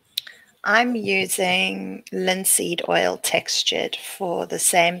 I'm using linseed oil textured for the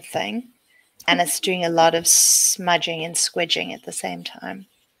same thing, and it's doing a lot of smudging and squidging at the same time.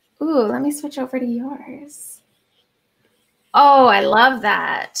 Ooh, let me switch over to yours. Oh, I love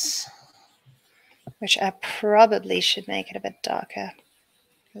that. Which I probably should make it a bit darker,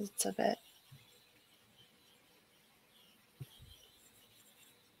 because it's a bit...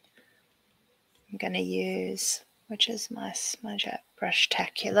 I'm going to use, which is my smudge up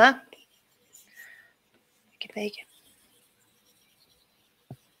brushtacular. Make it big.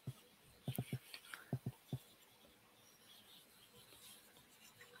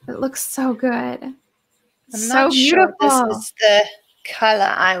 It looks so good. I'm so not beautiful. sure this is the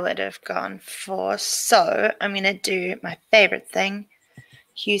color I would have gone for, so I'm going to do my favorite thing,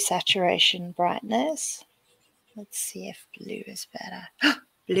 hue, saturation, brightness. Let's see if blue is better.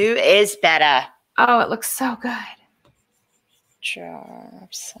 Blue is better. Oh, it looks so good. Draw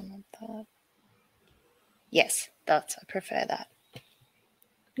some of that. Yes, I prefer that.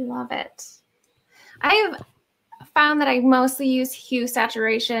 Love it. I have found that I mostly use hue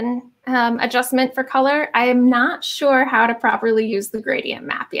saturation adjustment for color. I am not sure how to properly use the gradient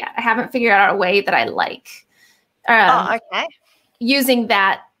map yet. I haven't figured out a way that I like okay. using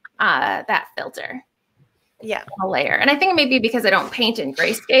that that filter. Yeah. A layer. And I think maybe because I don't paint in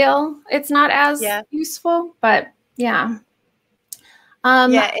grayscale, it's not as useful, but yeah.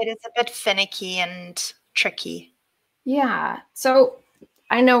 Yeah, it is a bit finicky and tricky. Yeah. So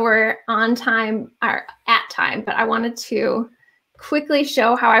I know we're on time or at time, but I wanted to quickly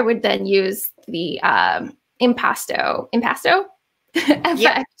show how I would then use the Impasto effect.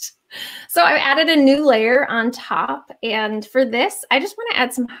 Yep. So I've added a new layer on top. And for this, I just want to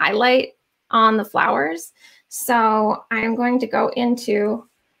add some highlight on the flowers. So I'm going to go into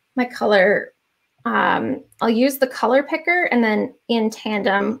my color. I'll use the color picker and then in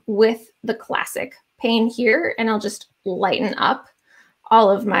tandem with the classic pane here, and I'll just lighten up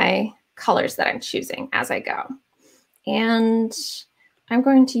all of my colors that I'm choosing as I go. And I'm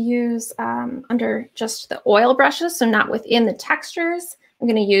going to use under just the oil brushes, so not within the textures, I'm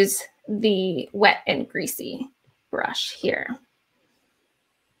going to use the wet and greasy brush here.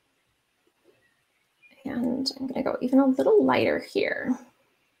 And I'm going to go even a little lighter here.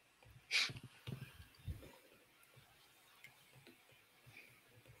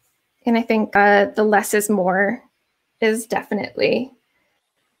 And I think the less is more is definitely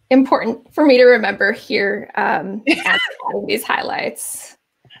important for me to remember here as adding these highlights.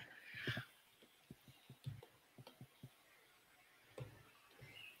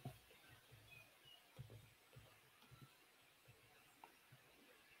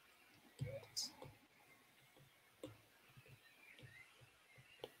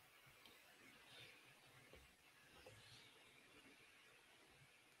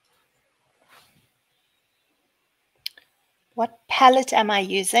 What palette am I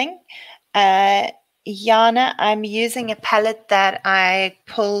using? Yana, I'm using a palette that I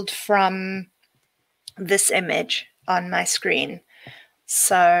pulled from this image on my screen.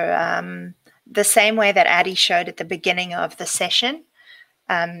 So the same way that Addie showed at the beginning of the session,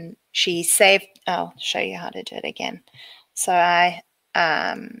 she saved, I'll show you how to do it again. So I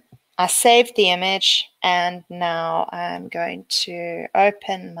saved the image, and now I'm going to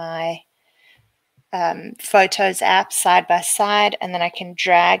open my Photos app side by side, and then I can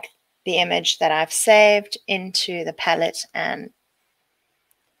drag the image that I've saved into the palette, and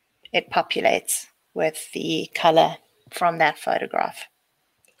it populates with the color from that photograph.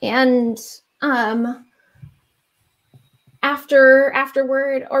 And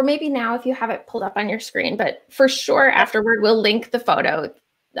afterward, or maybe now if you have it pulled up on your screen, but for sure afterward, we'll link the photo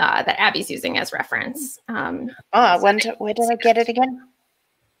that Abbie's using as reference. I wonder, where did I get it again?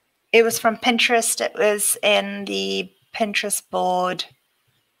 It was from Pinterest. It was in the Pinterest board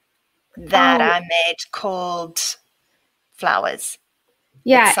that I made called Flowers.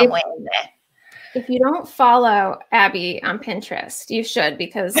 Yeah. It's somewhere in there. If you don't follow Abbie on Pinterest, you should,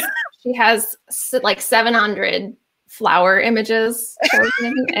 because she has like 700 flower images.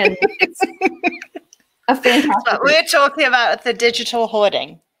 And it's a fantastic. But we're talking about the digital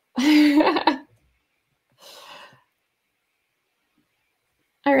hoarding.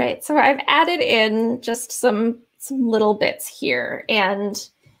 All right, so I've added in just some little bits here, and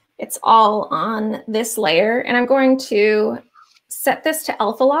it's all on this layer. And I'm going to set this to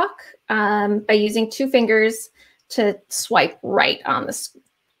alpha lock by using 2 fingers to swipe right on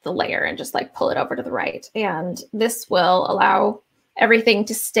the layer and just like pull it over to the right. And this will allow everything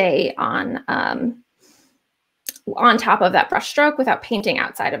to stay on top of that brush stroke without painting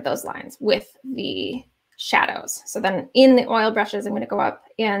outside of those lines with the shadows. So then in the oil brushes, I'm going to go up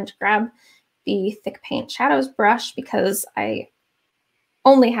and grab the thick paint shadows brush because I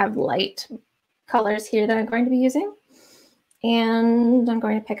only have light colors here that I'm going to be using. And I'm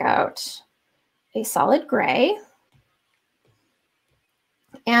going to pick out a solid gray.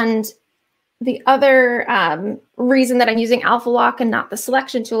 And the other reason that I'm using Alpha Lock and not the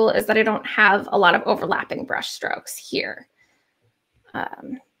selection tool is that I don't have a lot of overlapping brush strokes here.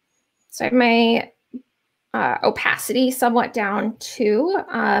 So I have my opacity somewhat down too,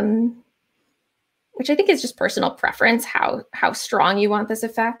 which I think is just personal preference, how strong you want this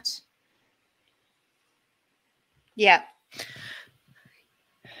effect. Yeah.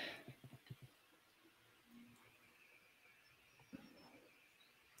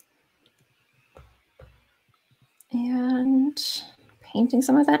 And painting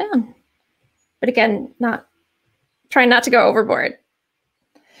some of that in. But again, trying not to go overboard.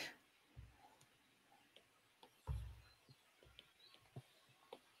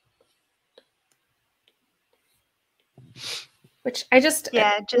 Which I just,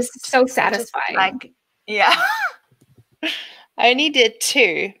 just so satisfying. Like, yeah. I only did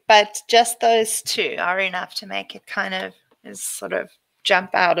 2, but just those 2 are enough to make it kind of sort of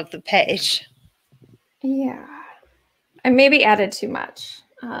jump out of the page. Yeah. I maybe added too much.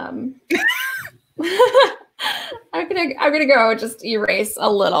 I'm gonna go just erase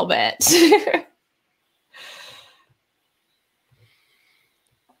a little bit.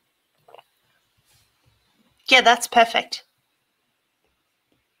 Yeah, that's perfect.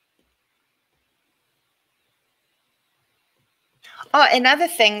 Oh, another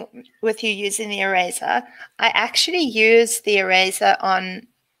thing with you using the eraser, I actually use the eraser on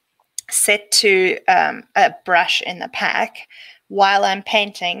set to a brush in the pack while I'm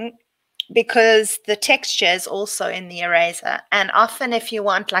painting, because the texture is also in the eraser. And often if you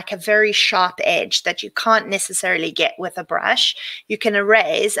want like a very sharp edge that you can't necessarily get with a brush, you can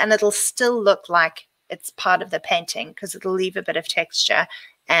erase and it'll still look like it's part of the painting because it'll leave a bit of texture,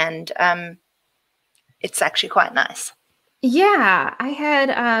 and it's actually quite nice. Yeah, I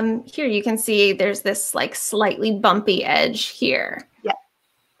had here you can see there's this like slightly bumpy edge here.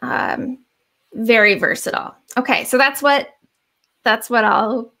 Yeah. Very versatile. Okay, so that's what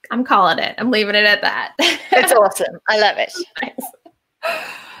I'm calling it. I'm leaving it at that. It's awesome. I love it. Nice.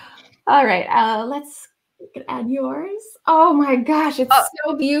 All right, let's add yours. Oh my gosh, it's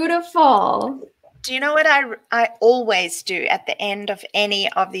so beautiful. Do you know what I always do at the end of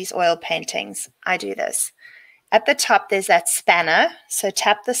any of these oil paintings? I do this. At the top, there's that spanner. So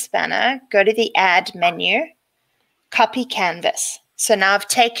tap the spanner, go to the Add menu, copy canvas. So now I've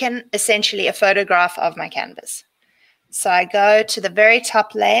taken essentially a photograph of my canvas. So I go to the very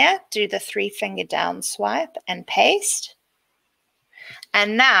top layer, do the 3-finger down swipe and paste.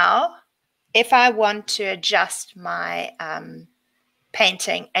 And now, if I want to adjust my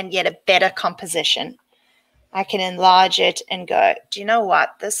painting and get a better composition, I can enlarge it and go, do you know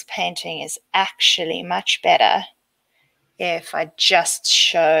what? This painting is actually much better if I just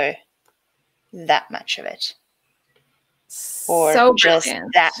show that much of it. Or so just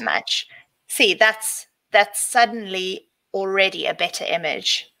brilliant. that much. See, that's suddenly already a better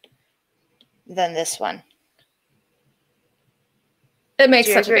image than this one. It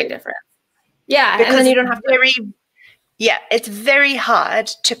makes such a big difference. Yeah, because and then you don't have to. Yeah, it's very hard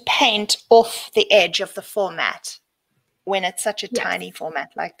to paint off the edge of the format when it's such a tiny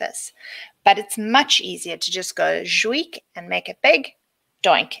format like this. But it's much easier to just go zhuik and make it big.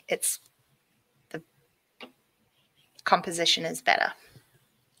 Doink. The composition is better.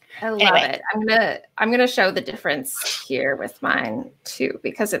 I love it. I'm gonna show the difference here with mine too,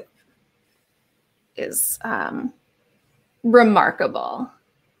 because it is remarkable.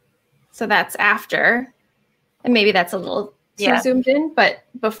 So that's after. And maybe that's a little too zoomed in, but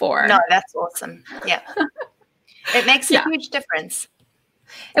before. No, that's awesome. Yeah. It makes a huge difference.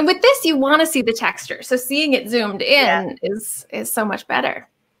 And with this, you want to see the texture. So seeing it zoomed in is so much better.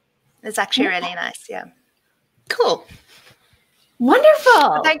 It's actually really nice. Yeah. Cool. Wonderful.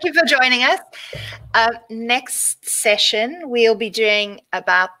 Well, thank you for joining us. Next session, we'll be doing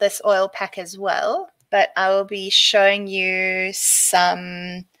about this oil pack as well, but I will be showing you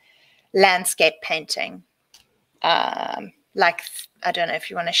some landscape painting. Like, I don't know if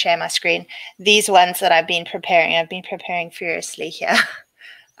you want to share my screen. These ones that I've been preparing furiously here.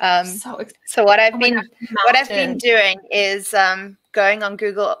 So what I've been doing is going on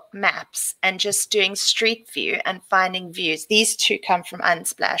Google Maps and just doing Street View and finding views. These 2 come from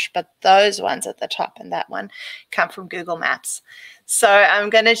Unsplash, but those ones at the top and that one come from Google Maps. So I'm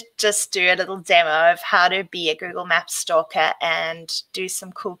going to just do a little demo of how to be a Google Maps stalker and do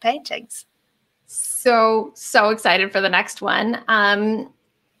some cool paintings. So excited for the next one.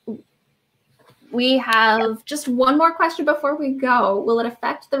 We have just one more question before we go. Will it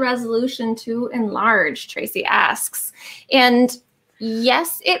affect the resolution to enlarge? Tracy asks. And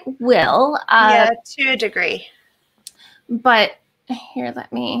yes, it will. Yeah, to a degree. But here,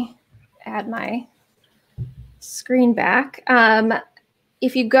 let me add my screen back.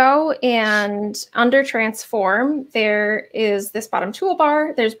 If you go and under transform, there is this bottom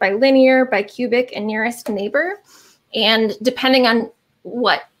toolbar. There's by linear, by cubic, and nearest neighbor. And depending on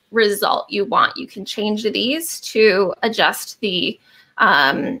what result you want, you can change these to adjust the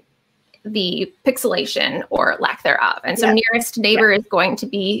pixelation or lack thereof. And so nearest neighbor is going to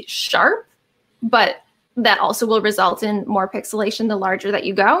be sharp, but that also will result in more pixelation the larger that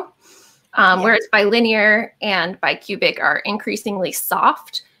you go. Whereas bilinear and bicubic are increasingly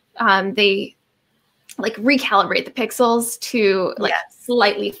soft. They like recalibrate the pixels to like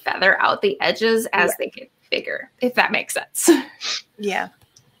slightly feather out the edges as they get bigger, if that makes sense. Yeah.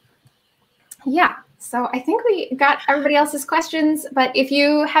 Yeah. So I think we got everybody else's questions, but if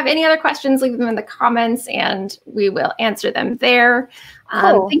you have any other questions, leave them in the comments and we will answer them there.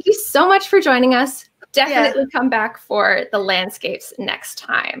 Cool. Thank you so much for joining us. Definitely come back for the landscapes next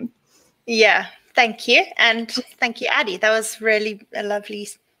time. Yeah, thank you. And thank you, Addie. That was really a lovely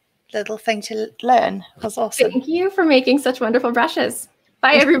little thing to learn. It was awesome. Thank you for making such wonderful brushes.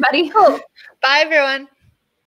 Bye, everybody. Cool. Bye, everyone.